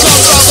nice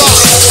one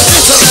brother.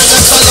 Listen to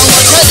the fella,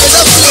 we're getting the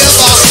flavor.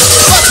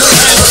 Battle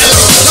FM,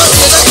 not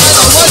in the kind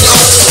of wonder.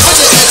 With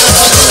the end of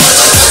the one,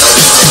 the kind of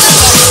music is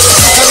up.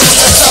 Listen to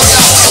the sound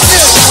now,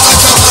 here's the one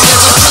come on,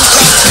 there's a true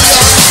champion.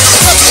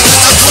 Nothing in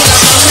the pool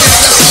and the real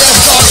the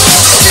fiesta.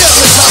 Here's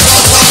the top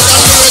of all the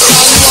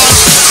lyrical one.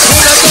 With the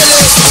belly,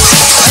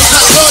 and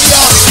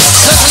Catoria,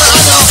 second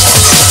honor.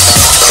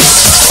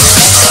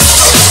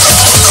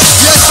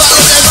 Yes,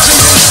 battle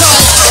MC's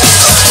inside.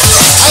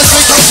 As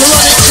we come to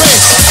run it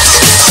quick.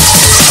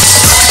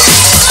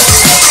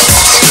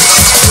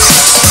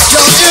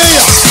 Yo, hear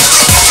ya.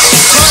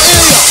 My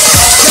ear.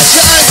 Get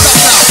your hands up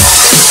now.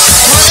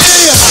 My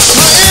ear.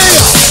 My ear.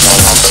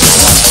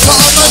 But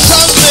I'm a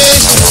jumping.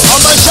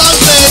 I'm a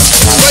jumping.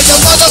 When the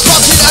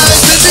motherfucking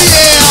hands in the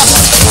air.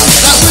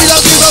 Like we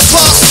don't give a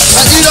fuck.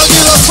 Like you don't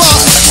give a fuck.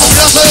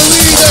 That's why we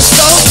just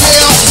don't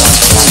care.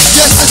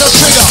 Yes, there's a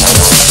trigger.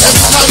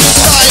 Every time we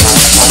fight.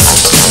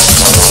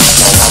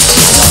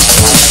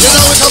 You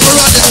know we come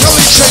around this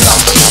going trigger.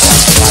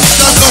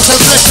 Don't go to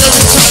flex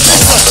every time.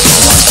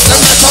 Listen.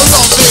 Them let a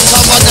wrong thing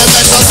come on, them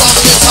let a wrong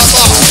thing come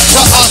on.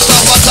 To us, the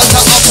butter, to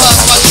a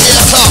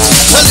perpetrator. To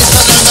listen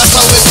and that's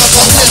how we got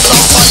a place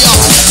on fire.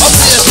 A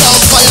place on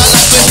fire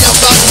like we hear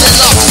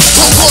Godzilla.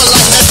 Who call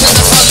like the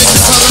telephonic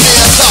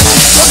terminator.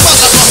 The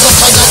brother comes up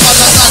on the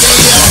brother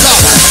gladiator.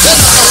 Then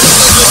I come to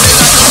live with me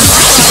like a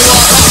Skywalker.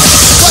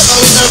 Whether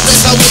with the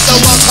blazer with the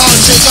one called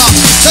Trigga.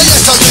 The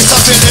yes of this a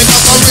feeling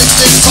of a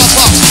written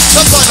copper.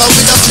 The brother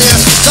with the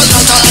flame, the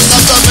London and the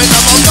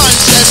Birmingham of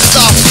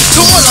Manchester.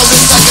 To all of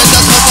it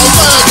together come a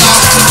murder. The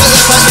yes of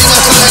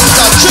the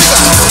selector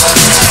Trigga.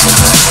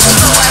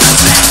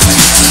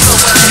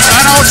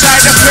 And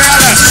outside the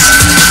fearless.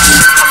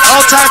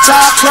 Outside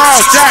talk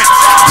crowd, dead.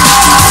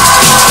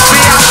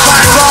 Me and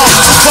 5-0,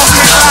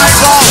 fucking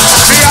live-o.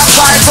 Me and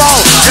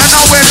 5-0, you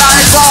know we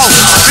live-o.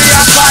 Me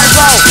and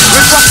 5-0,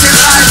 we fucking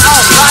live-o.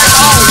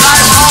 Live-o,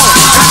 live-o.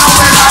 You know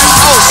we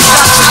live-o. That's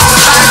how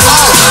live-o.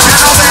 You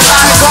know we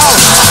live-o.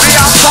 Me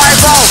and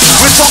 5-0,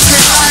 we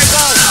fucking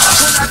live-o.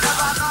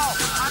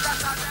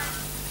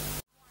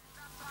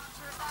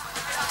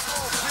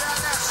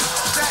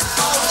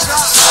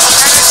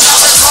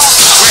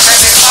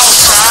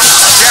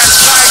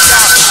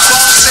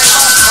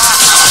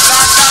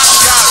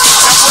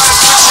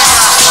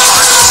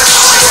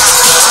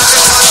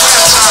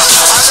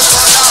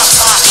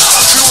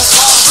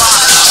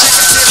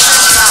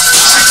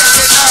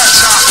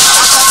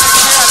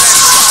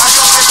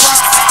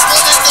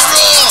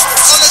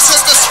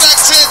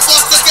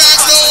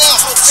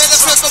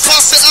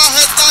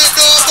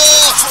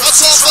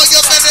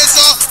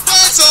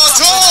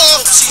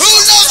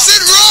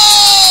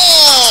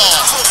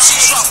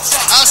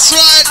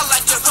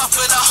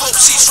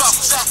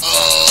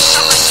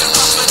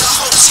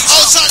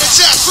 Outside the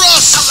Jack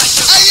Frost.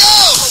 Hey yo!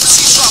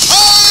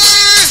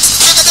 Hey!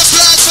 Look at the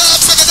black top,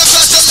 look at the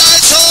flashing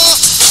light on.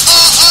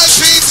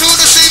 RIP to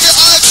the CV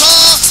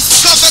icon.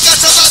 Don't forget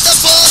about the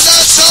ball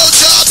and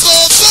soldier.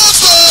 Boom, boom,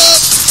 boom.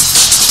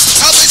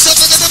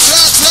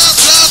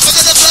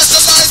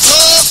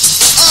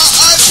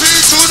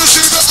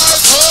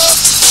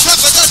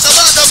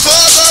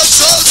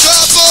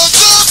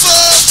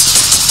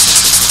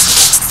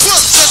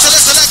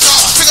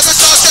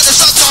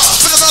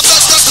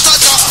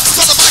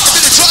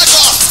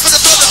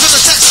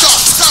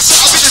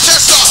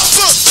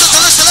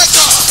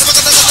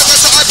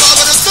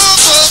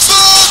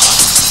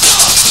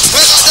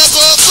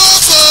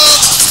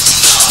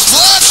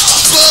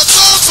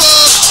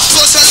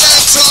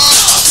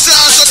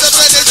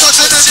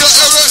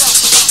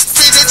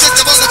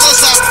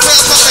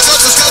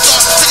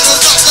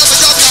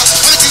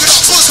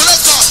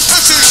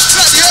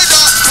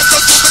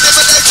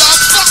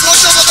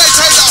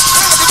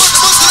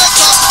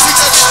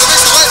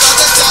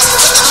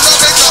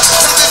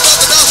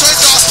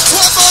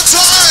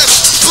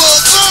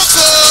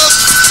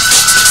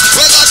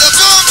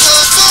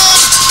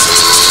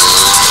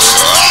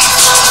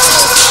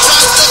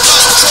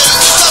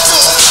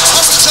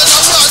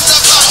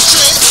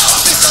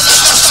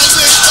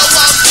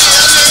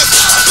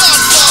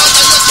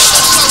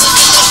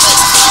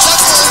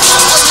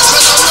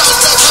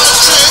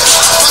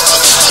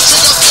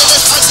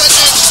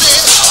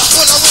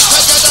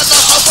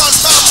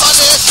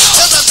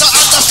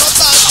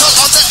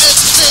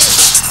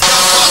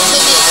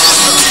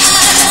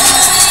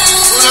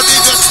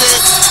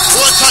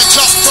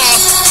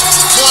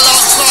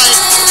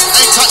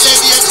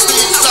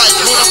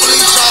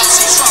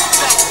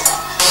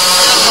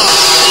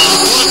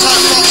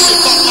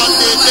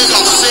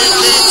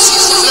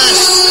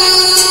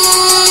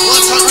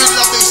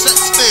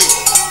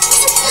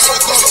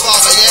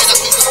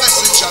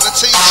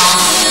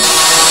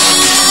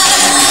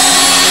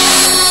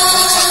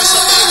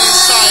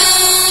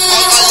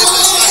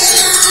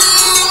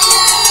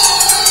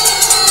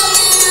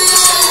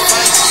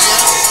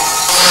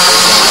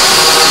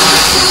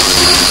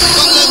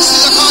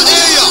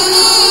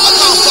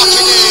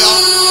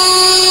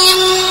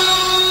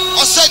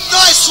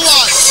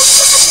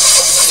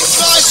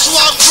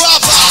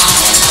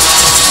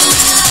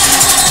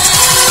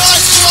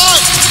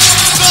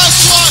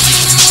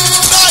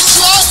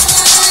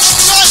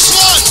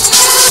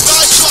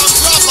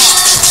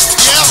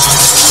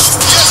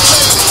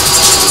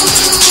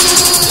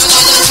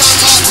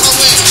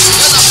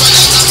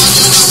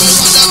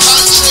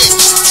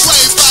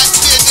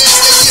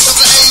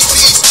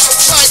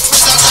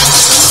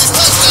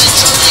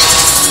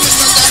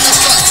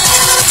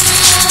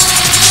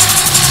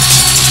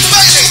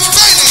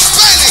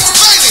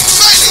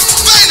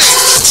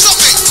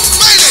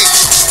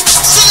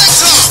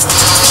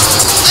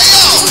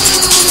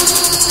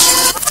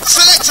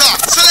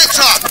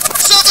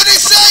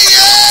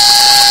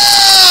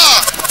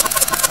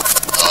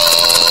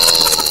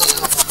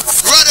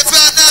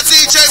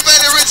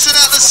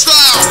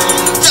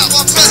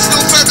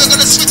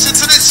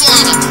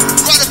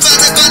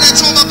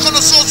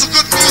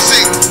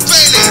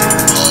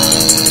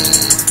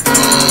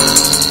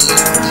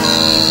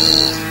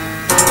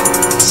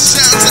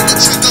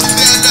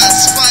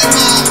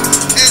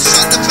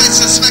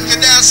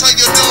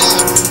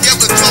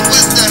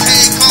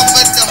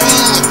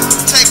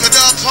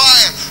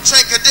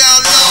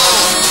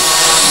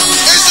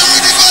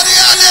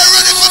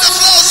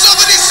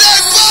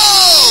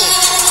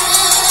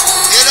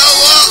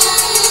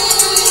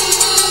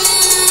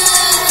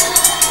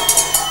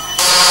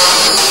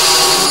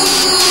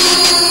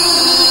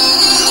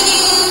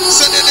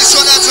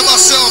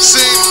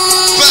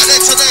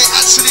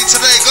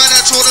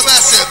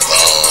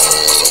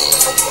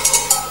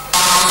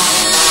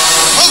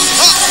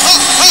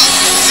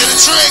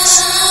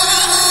 Tricks.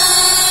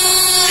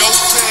 Yo,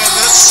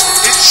 fearless,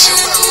 it's your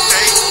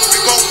birthday. We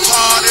gon'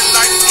 party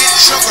like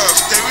it's your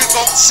birthday. We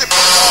gon' sip a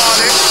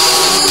party.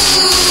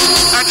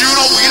 And you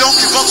know we don't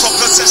give a fuck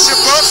cause it's your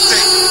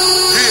birthday.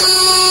 Here.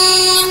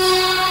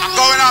 I'm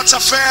going out to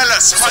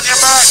fearless on your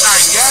birthday,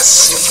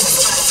 yes?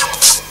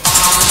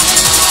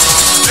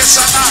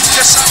 Listen up,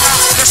 listen up,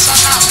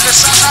 listen up,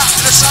 listen up,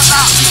 listen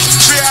up.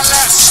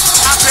 Fearless,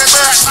 happy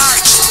birthday.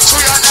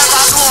 So you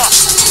never know.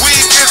 We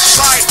give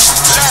fight.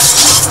 Left,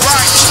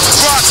 right,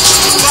 front,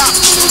 back,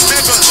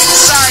 middle,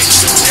 side.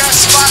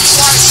 Yes, back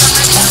twice and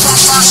then up on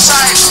my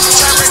side.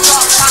 Tear it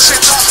up, mash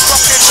it up,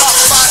 fuck it up,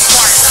 bad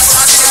boy.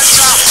 And the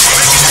answer,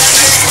 bring it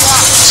in,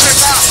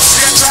 Trigga,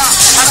 theater,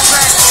 and a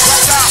bang,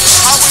 brother.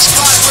 I was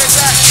glad with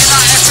that in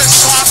our SS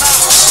corner.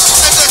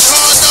 In the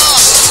corner,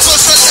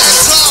 what's the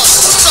letter?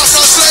 Not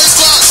a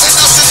flavor,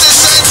 enough in the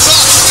center.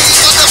 He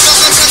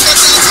motherfucker, take it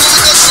down to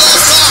the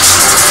slaughter.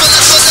 But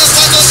that's what the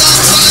fuck on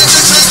outside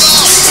the Trigga.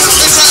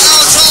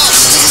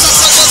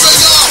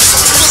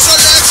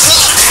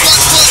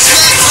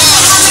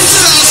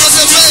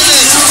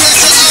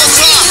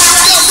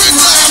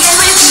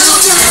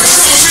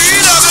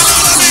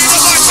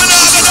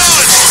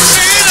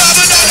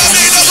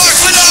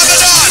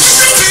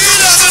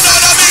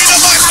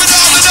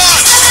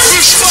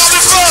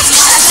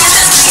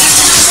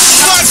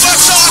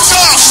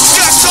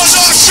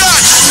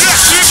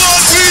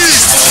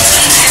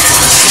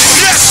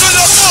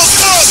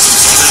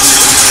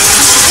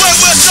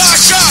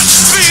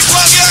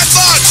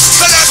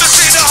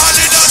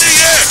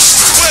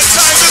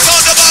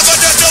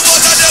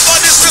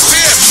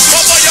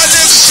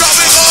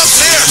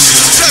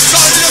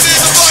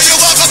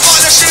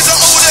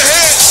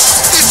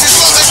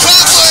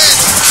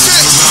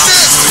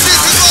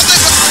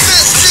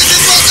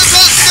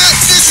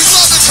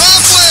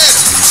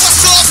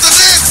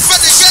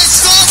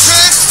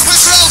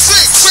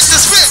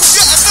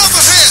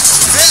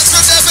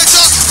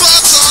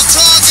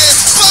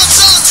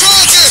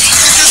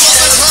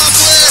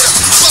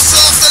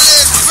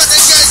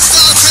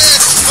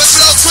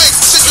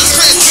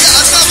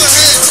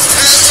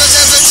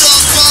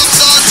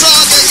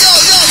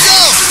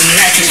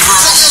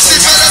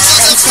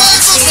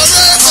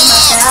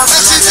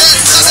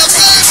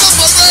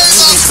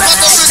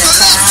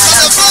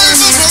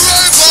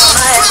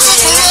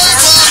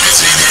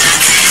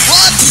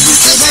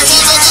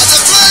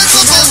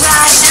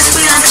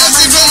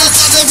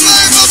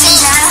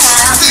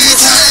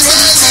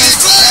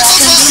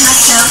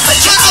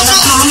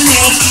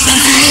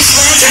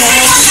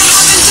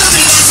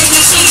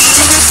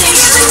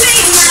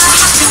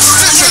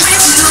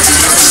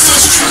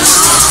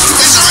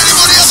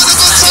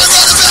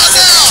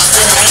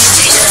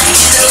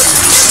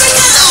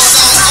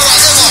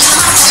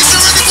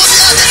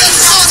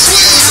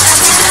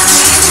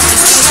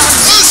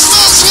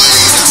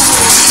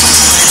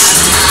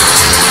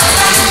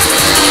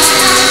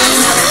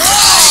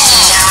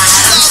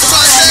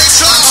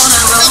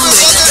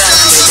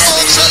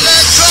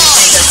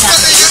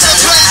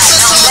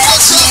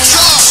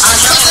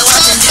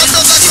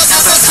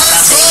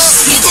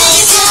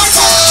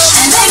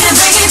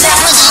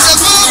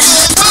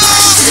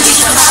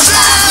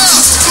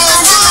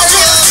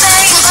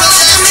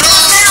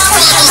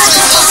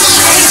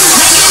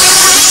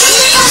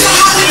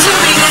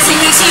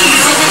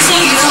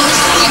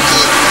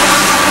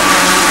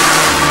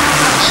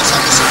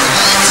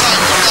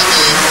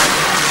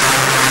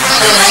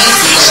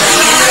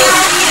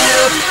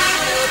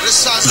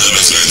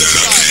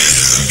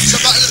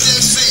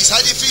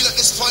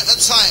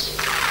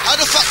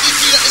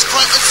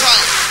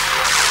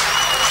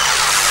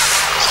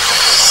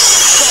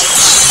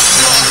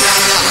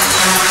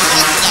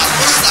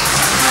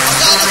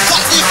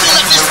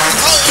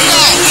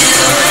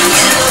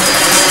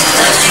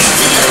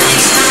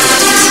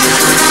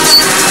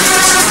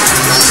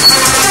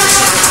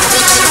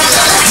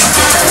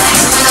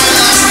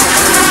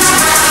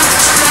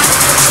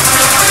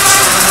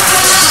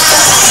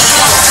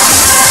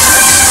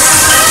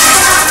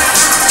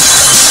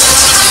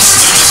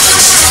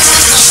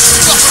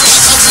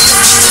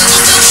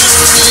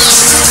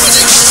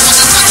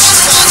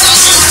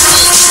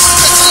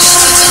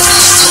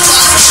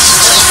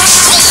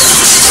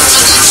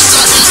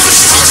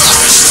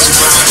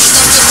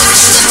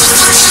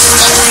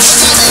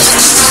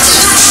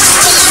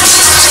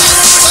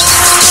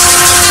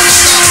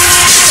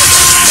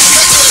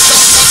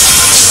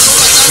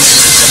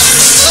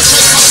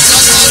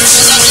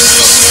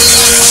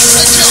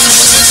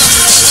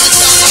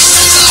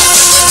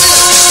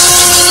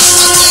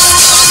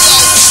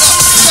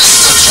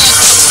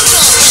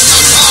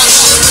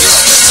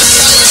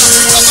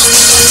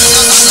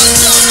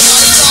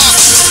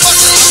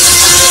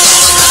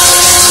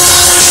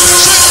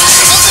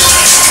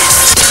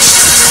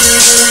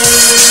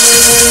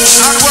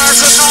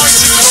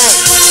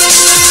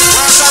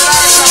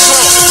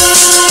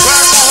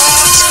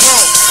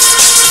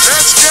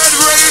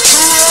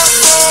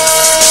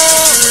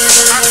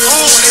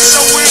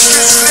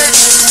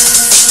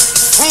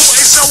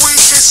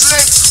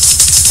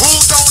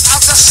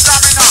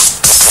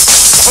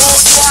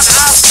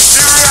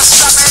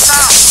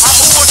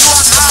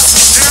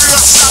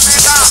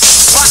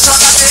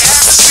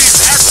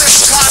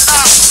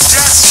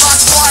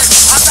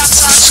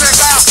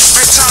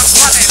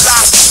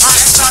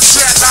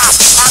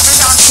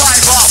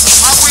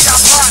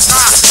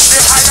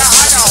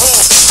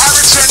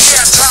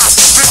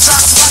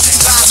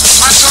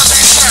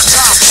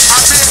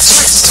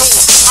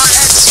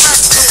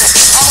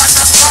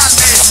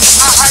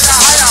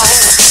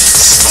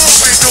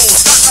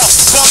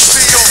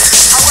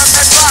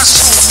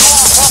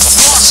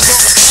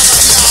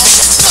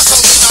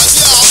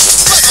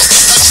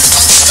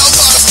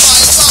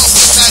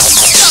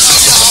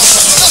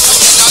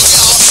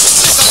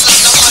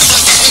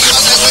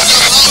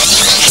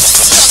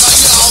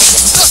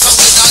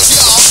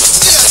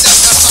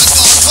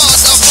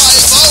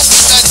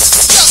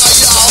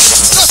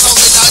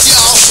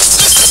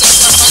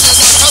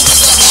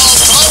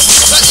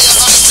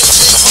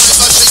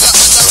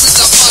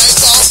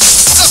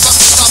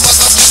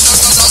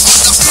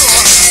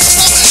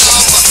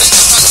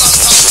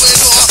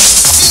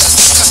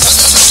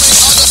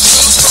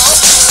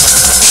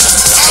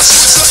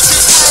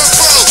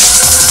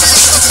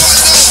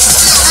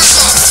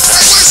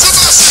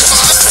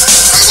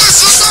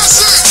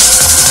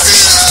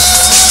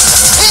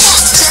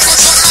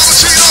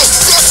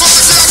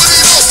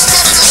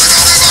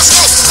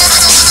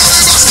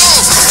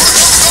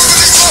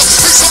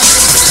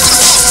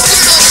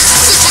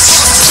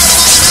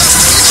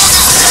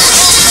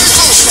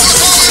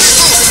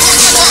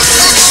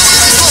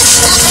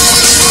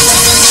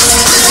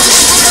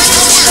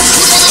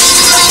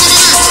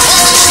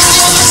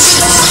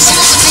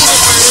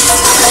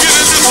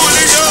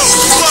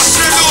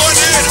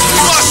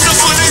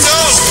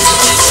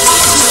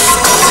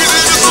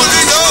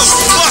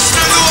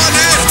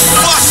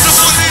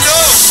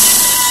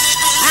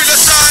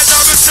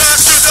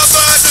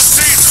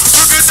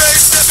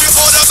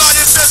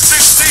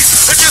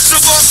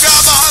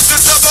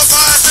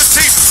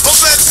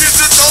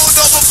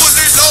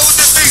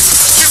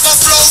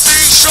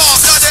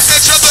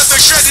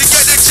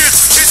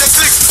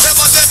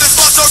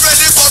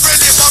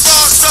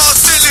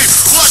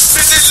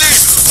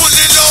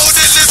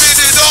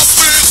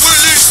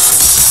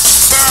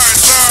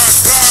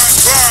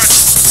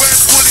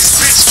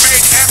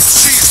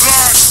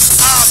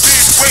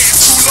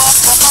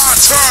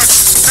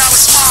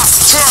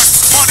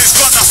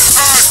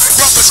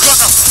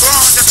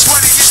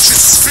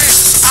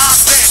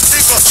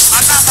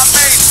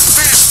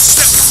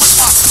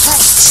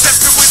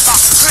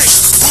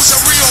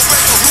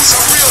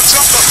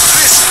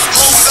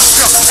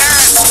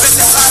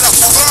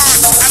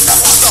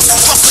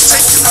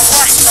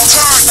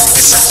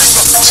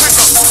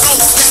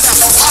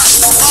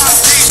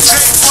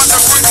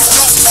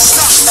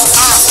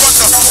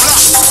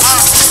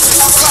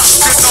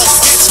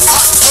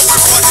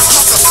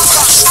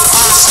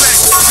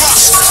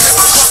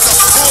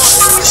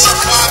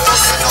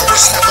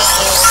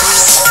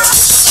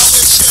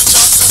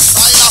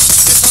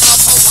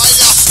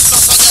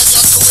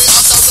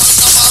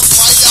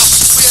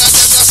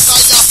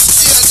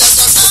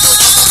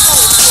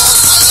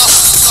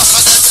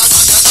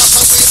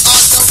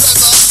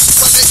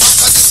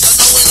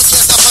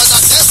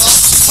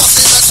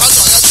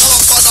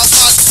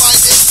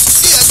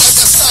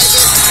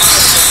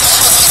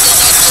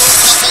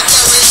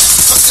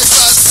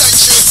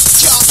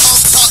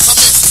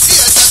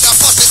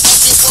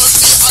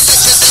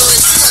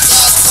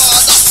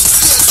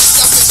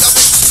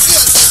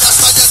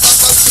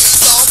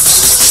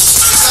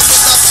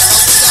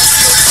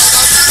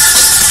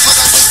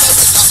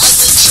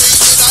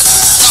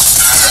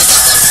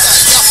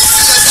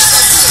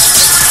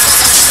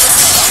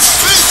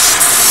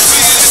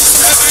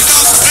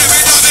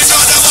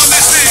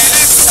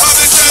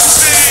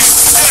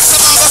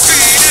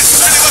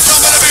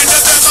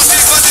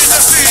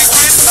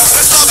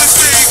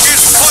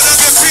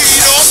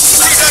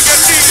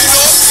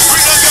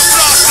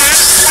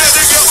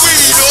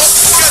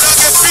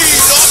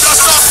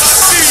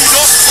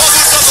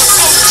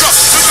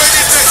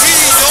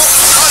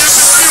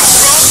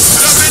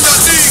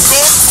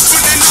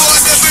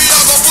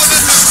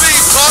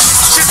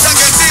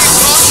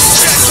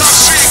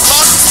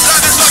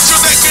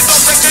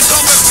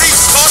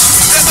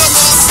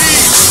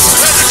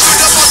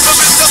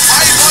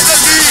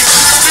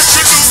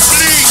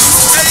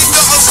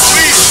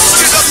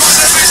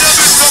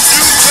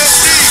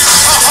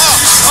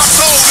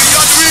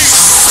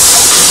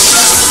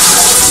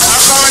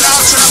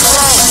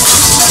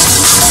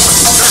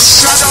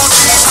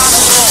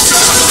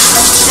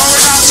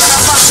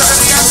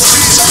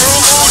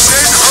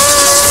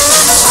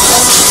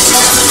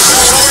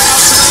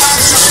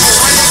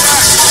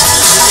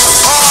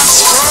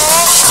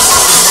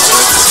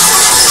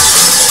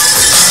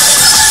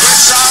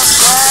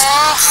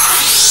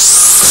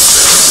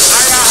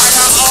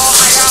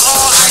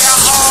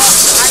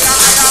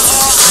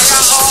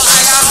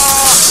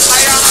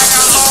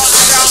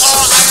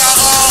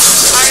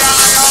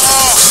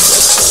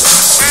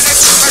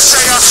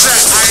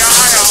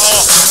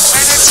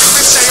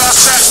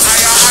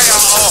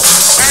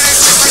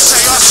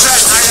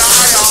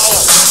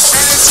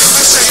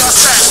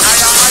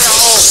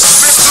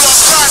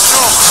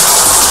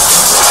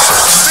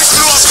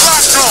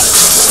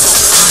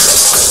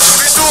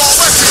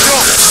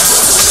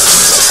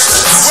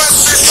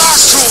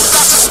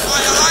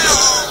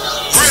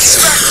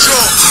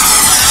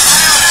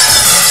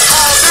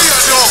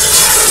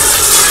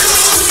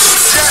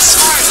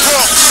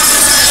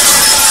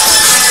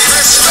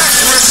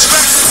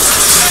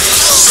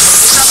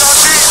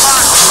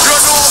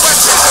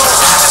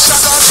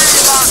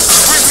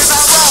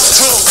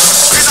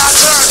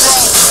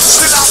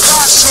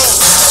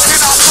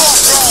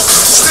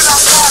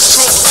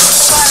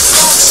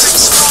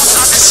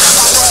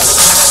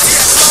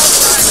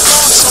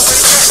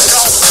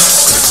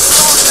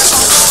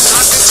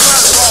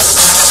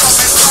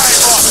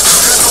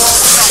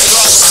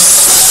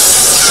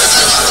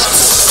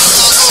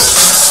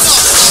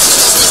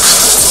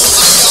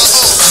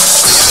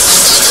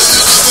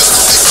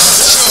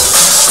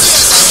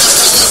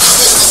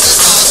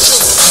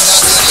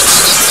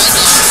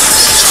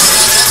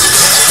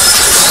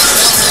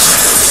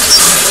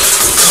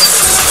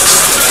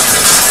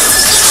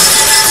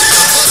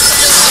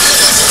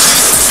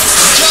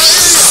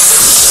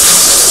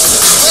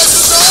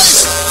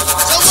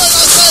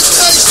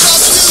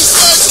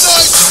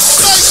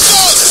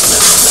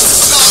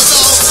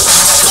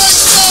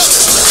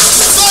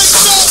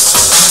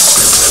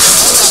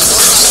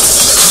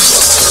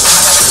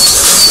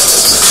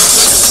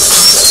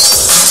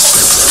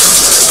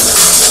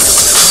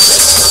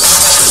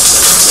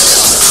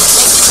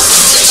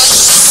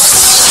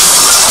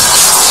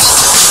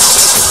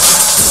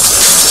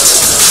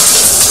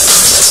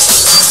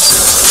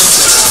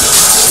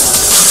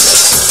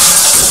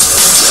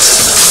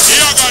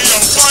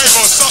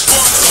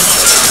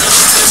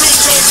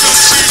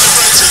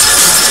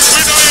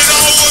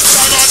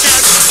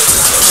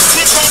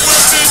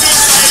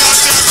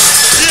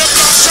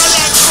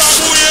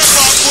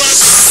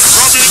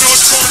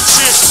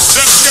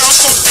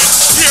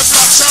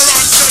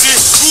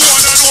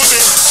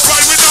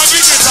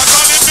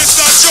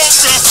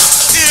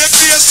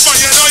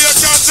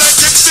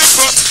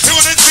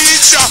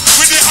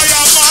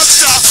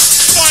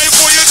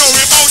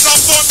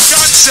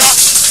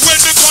 structure.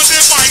 When the body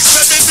mic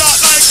send me that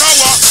like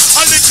our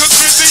a little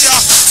busier.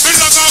 Me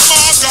like a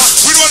marker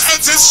with one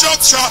empty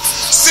structure.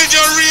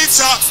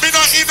 Senorita, me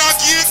not in a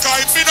gay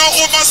guy, me not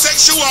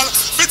homosexual.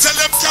 Me tell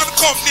them can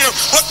come near,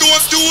 but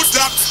don't do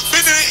that. Me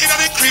not in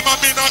a cream and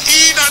me not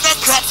in a no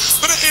crap.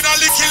 Me not in a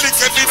licky, me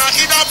not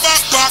in a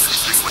backpack.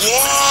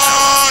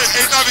 Why?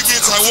 Hey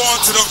navigator, I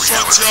want to the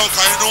front here,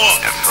 cause you know.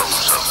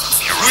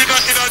 We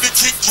not in the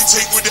kinky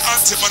thing with the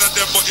anti-man and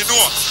them, but you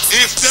know,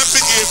 if them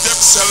behave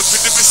themselves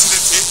in the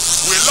vicinity,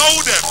 we allow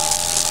them.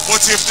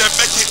 But if they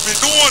make it be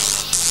known,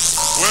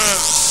 well,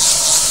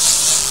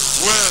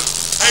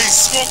 hey,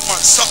 smoke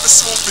man, stop the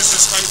smoke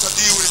business, cause you have to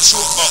deal with the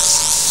choke box.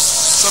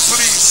 So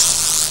please,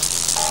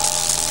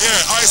 yeah,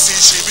 I see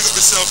she, big up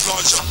yourself,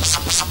 launcher.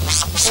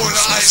 All the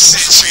I see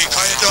she,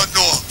 cause you don't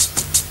know.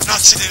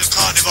 National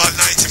Carnival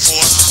 94.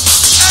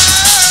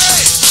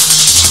 Hey!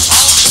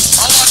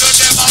 I want to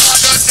them. I want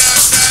to them.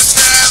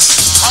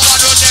 I want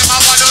to them. I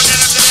want to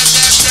them.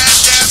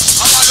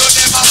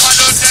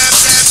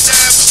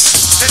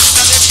 They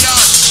didn't live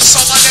young.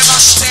 Some of them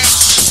are step.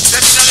 They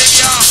didn't live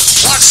young.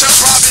 What's the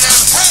problem?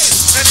 Hey!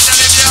 They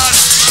didn't live young.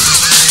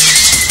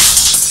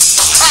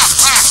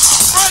 Ha!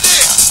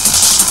 Ready?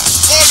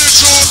 For the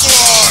true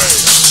boy.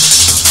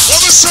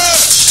 What we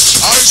say?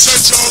 I said,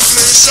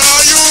 Junglist,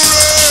 are you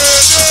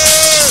ready?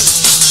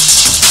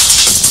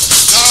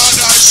 Lord,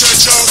 I said,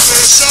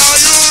 Junglist, are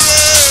you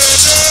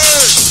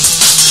ready?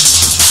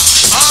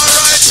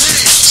 R.I.P.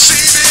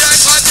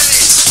 CBI body.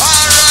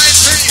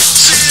 R.I.P.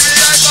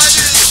 CBI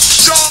body.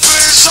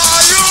 Junglist,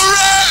 are you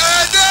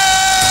ready?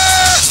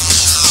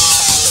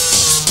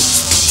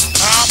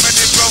 How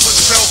many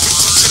brothers fell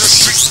victim to the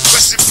streets?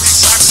 Rest in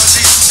peace,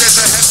 actually. There's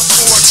a heaven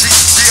poetry.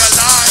 Be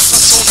alive, I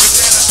told you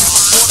that I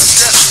never want to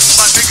death.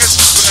 My niggas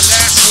with the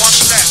last one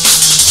left.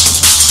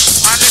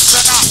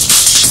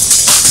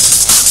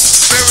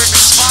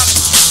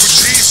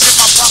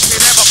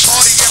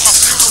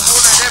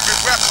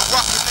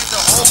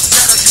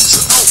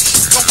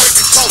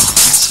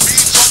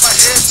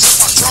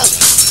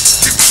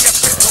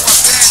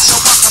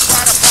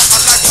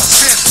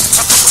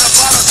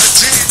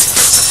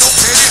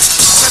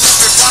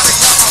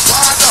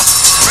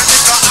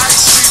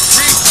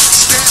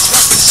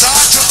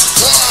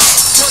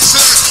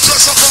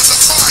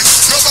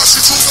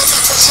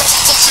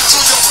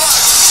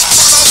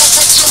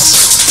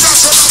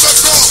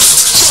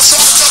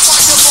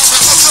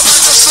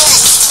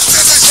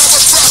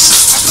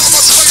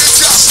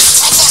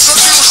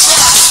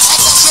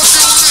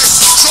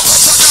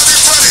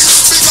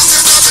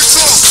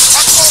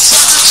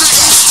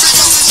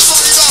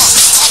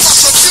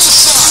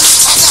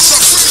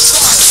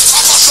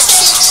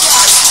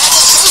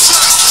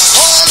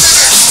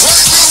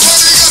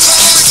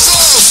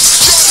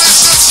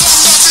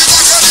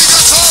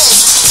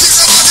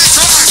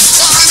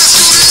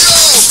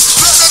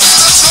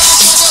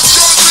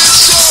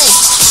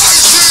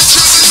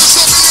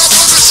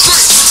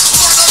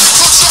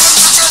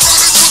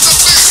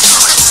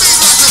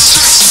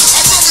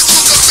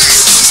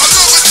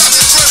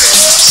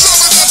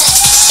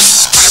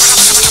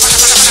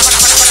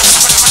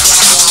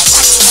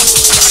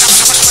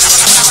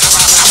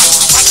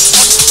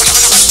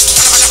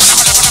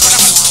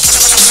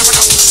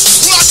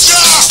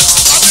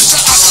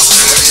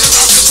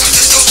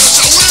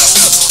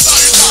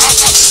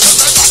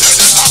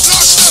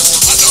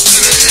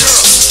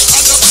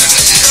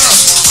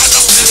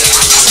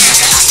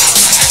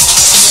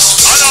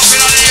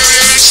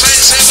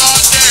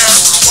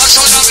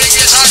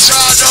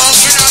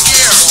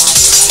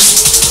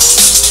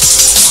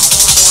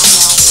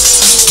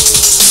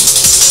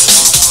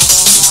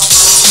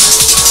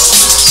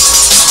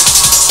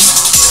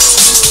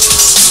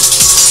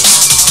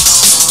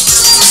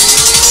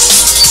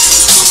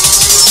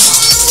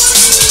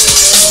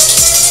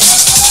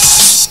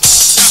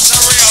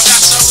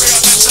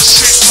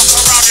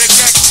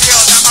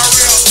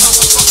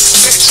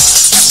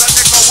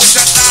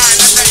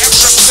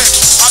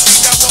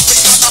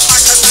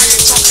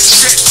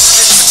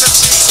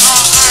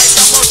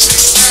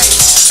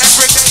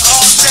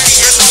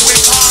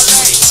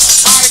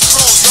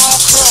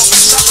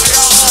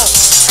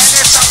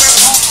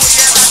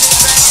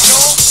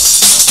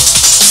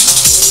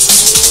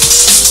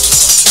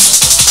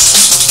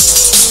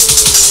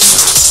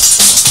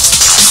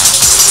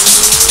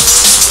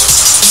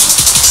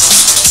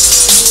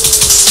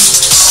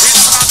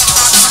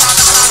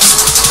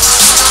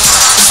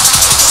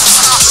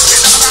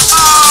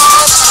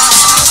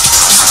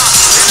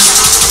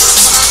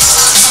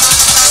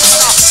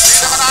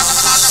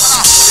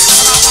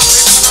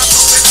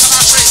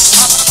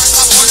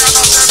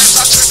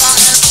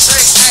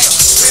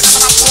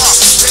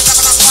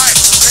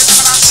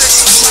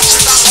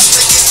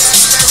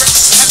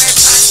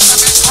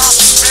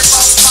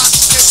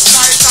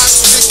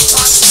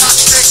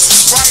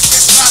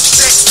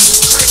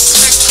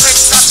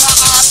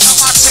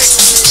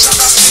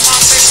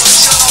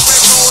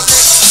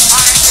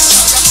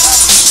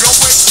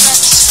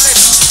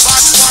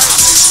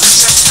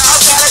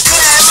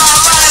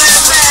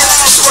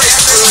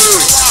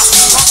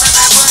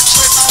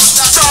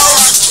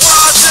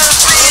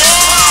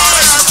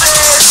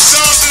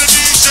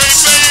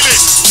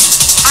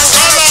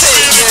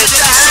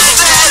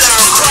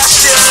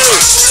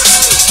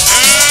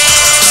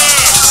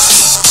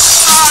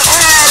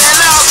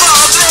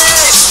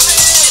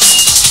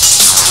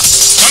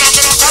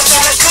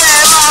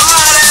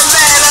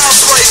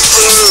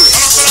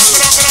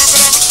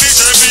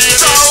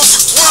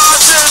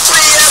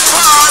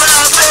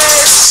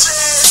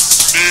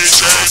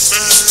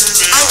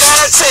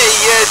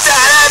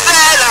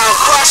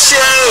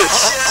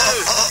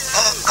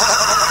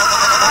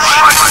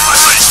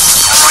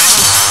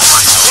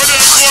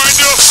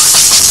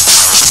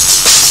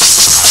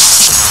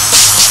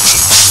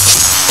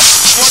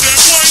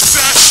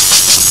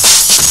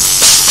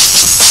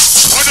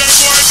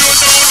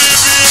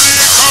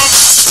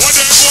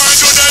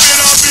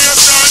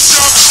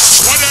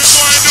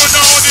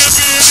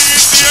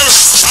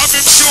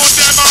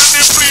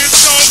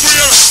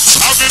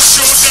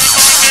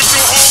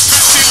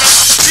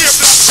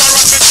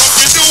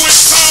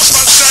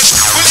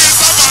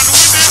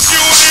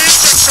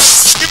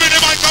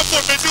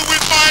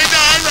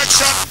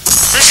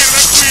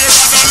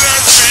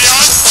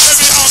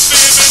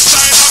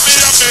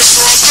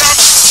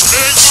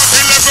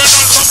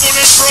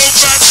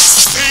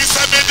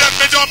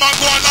 a man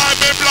go and lie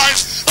me blind.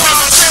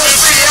 Never see me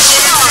see it, so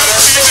they can't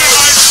see the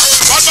light.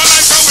 But my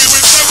life and we will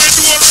say we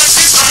do all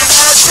recognize. We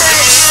know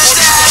it's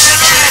money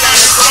coming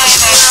like the corner.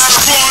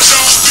 Go on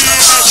down, be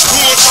it,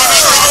 hold for the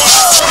drama.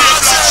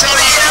 Stay black, Sharon.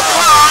 Be a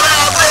part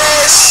of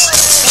this.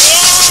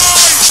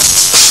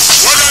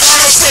 What are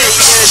you say,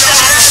 black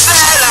Sharon?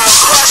 I'll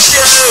crush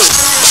you.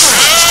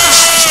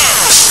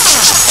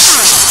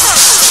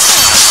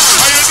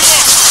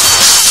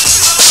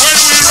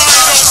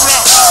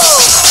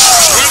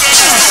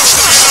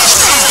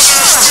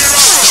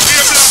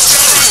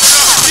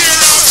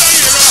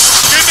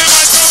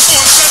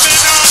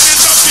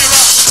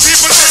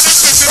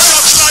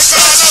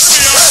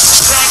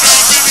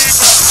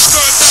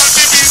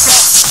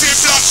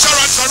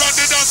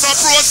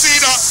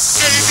 Proceeder,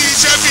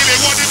 DJ Billy,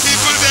 what the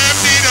people them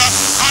need,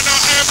 and a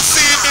MC,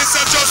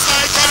 Mr. Just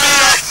Like a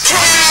Mia,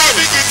 and the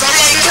big guitar,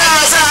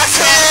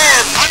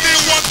 and they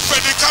want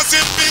Freddy, cause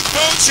him big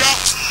vulture.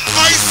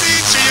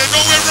 ICG, you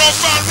know we're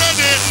rough and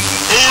ready.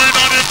 Who in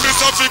on the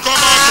place of come and go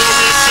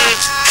with me?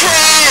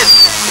 Can,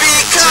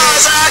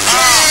 because I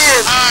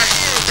can. I,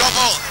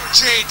 double,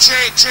 G.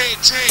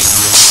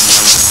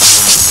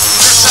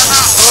 Listen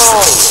up.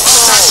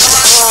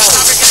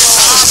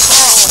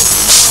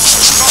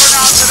 Going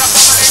out to the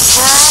bubbling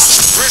crew.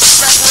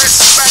 Respect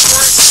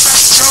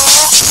you.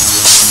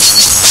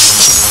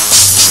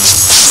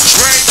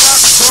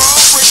 Ravers crew,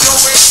 we do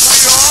it for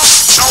you.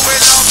 Know we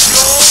love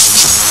you.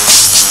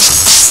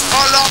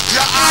 All up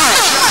your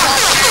eyes, you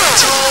love me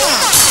too.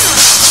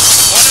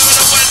 Whatever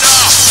the weather,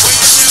 we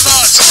in the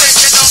mud.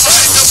 Take it over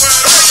in the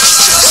world, where you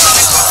like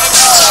yourself. Come in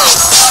the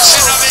top,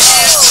 sit on the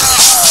answer.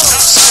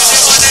 Not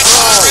signing when they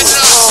go in the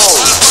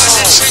I'll find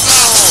the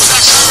trigger,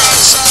 that's your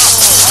answer.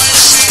 I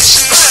see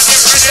shit and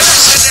you're ready to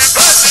send them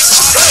buzzing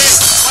party.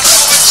 But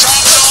now we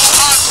talk no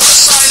hard for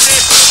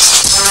silent.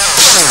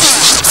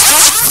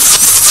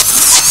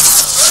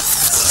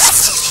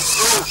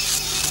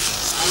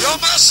 Yo,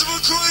 Massive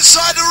crew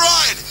inside the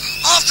ride.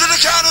 After the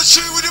count of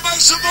 2, would you make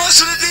some noise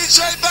for the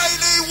DJ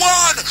Bailey?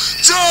 1,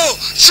 2,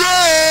 3.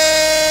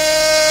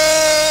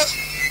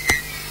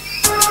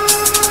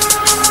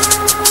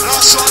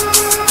 Last one.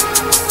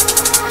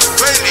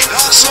 Bailey,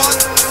 last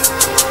one.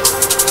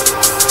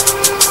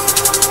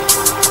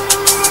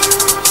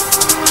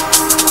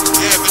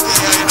 Yeah, but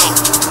there you know.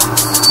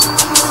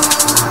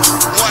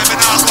 Boy, me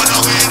now go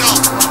nowhere, you know.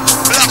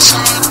 Black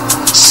Sharon,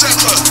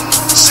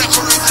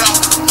 second Rita.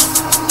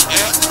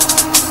 Yeah.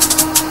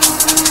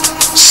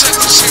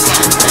 Second Trigga.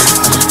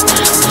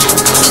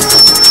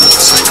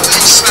 Outside the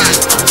Bassman.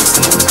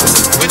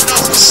 With no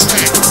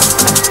respect.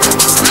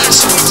 Nice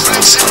one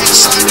flexing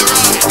inside the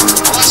ride.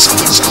 Watch how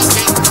we're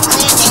choking.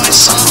 Road boy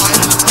side.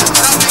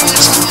 Nothing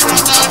is on the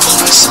bad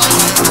boy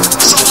side.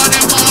 Some of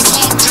them all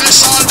come to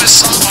this all the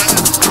side.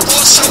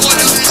 Most of what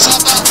it is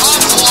about half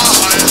a while.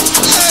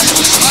 Hey,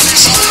 and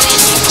it's on the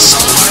road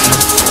side.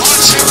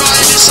 Watch your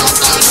ride, it's on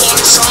bad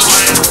boy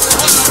side.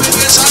 One of them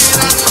is higher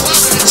than the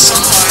one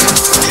inside.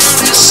 Hear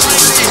this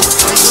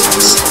silently.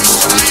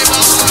 When I am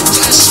out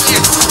to sleep,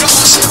 you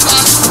must be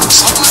back.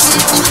 Some of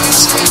them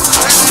crazy.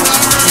 They did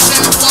not heard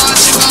them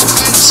wanting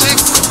offensive.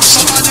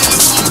 Some of them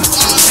want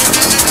wanting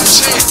the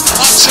energy.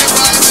 Watch your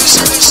ride, this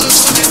is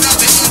what it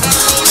not in the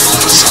road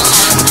boy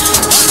side.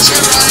 Watch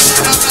your ride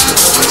in the bad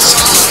boy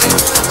side.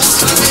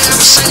 Open the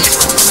MC.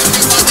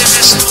 Everybody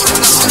messing with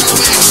the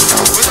following.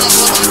 With the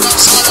woman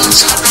that's all on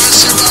channels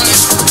you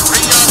ride.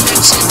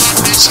 Reality,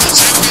 magnetic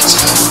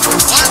temperature.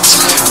 One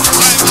time,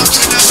 I'm up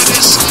to never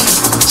this time.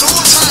 Two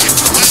time,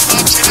 I'm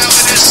up to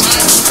never this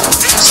time.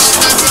 Things on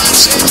the ground,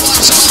 say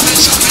what's on the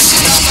shop. It's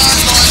in a bad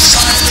boy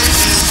silent.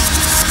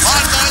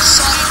 Bad boy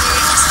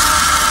silent.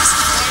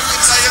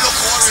 Now you look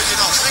worried, you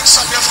know. Fix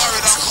up your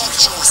forehead and come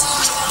through.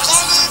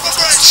 Call me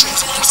immigration.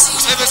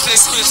 Everything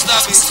Chris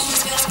Nabby.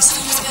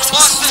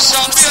 Master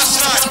Shop,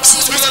 Bassman.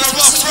 We're gonna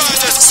rough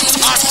Friday.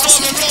 I saw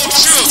the road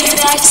shoot.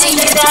 What's the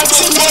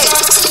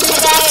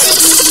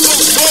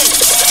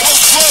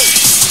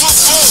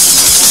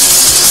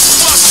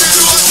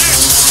loading?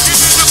 Give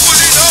me the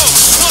bully now.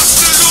 What's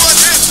the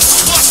loading?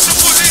 What's the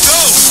bully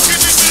now?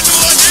 Give me the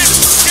loading.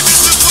 Give me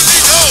the bully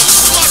now.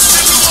 What's the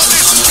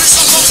loading? It's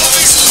a couple of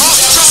weeks.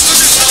 Jungle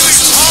is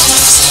going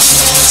on.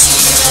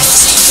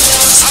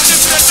 And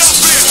if they're not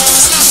playing,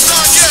 that's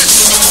not yet.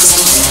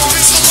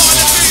 It's a part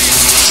of me.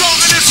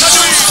 Jungle is a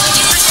dream.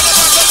 We're gonna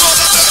have a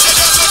brother that they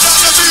never done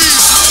to me.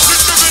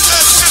 With the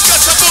rhythm, just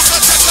get a book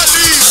and take a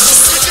lead.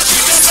 With the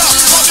feet on that,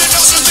 running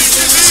down the big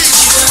disease.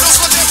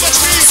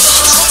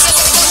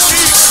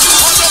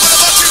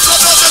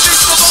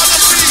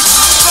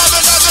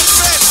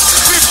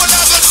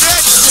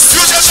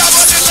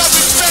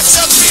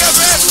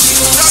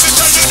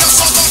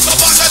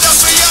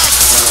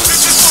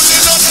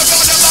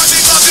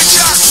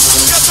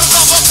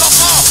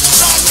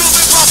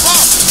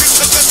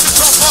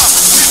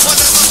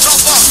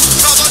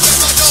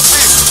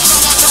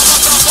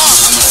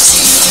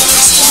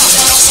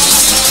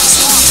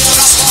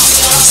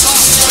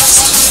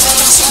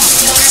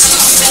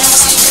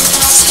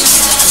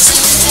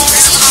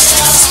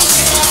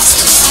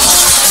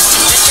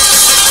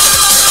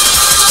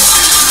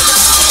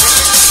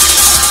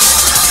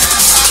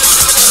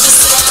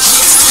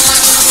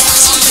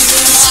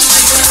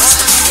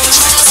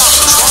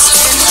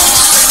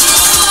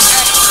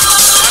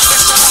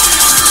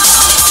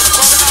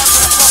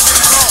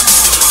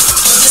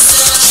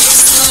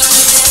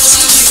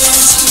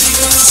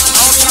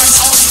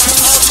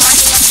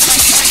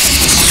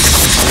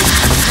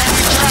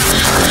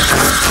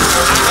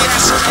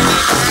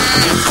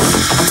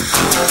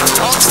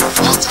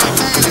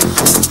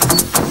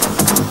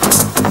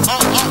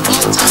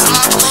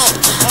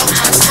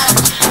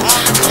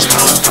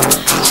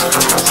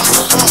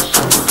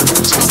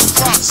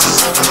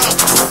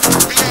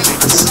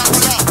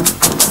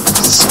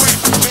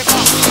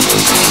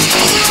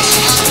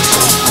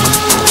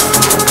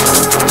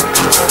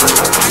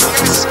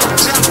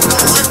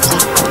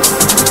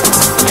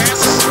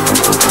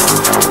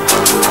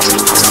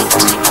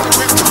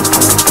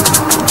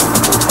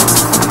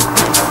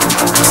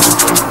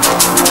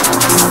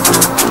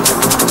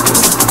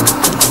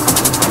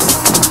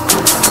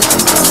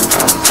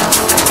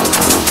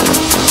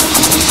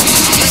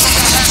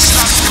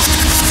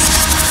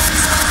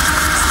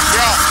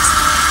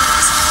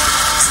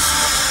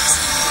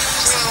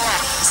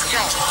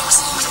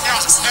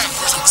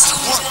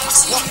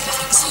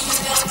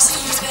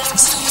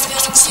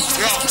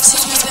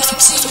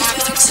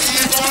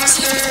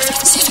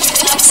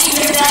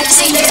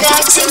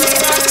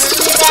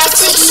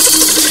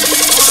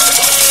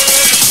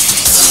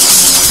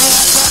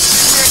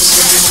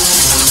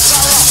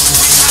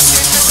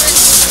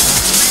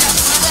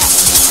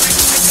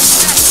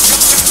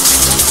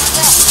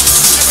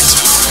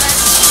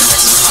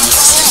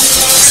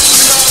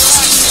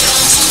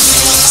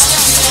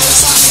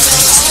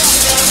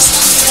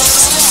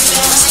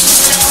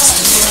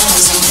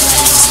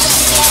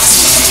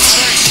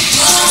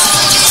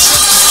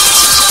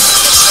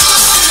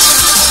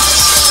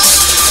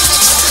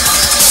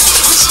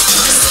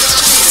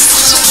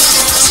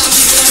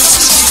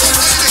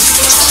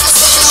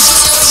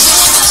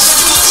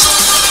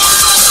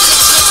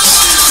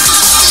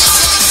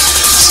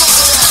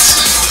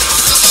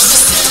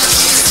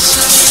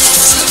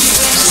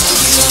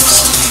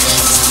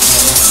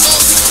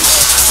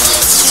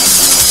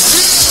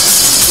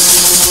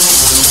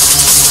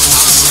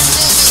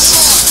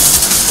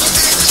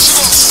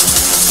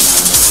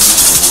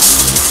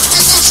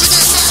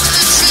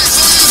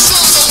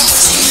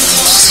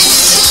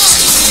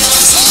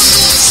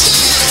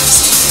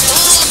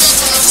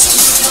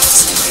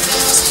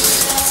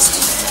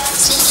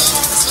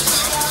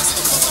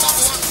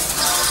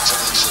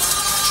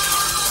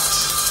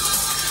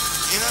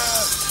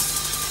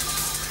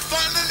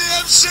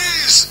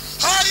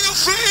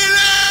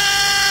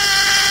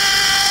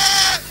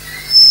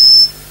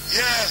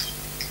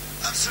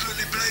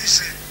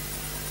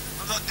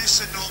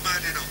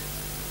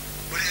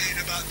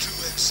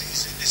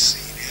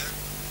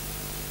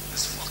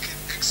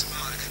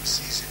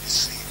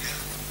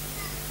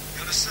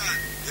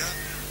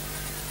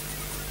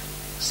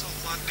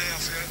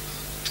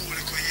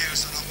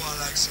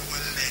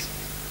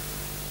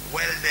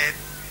 Well then,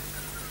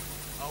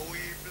 are we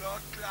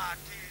blood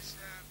clotting?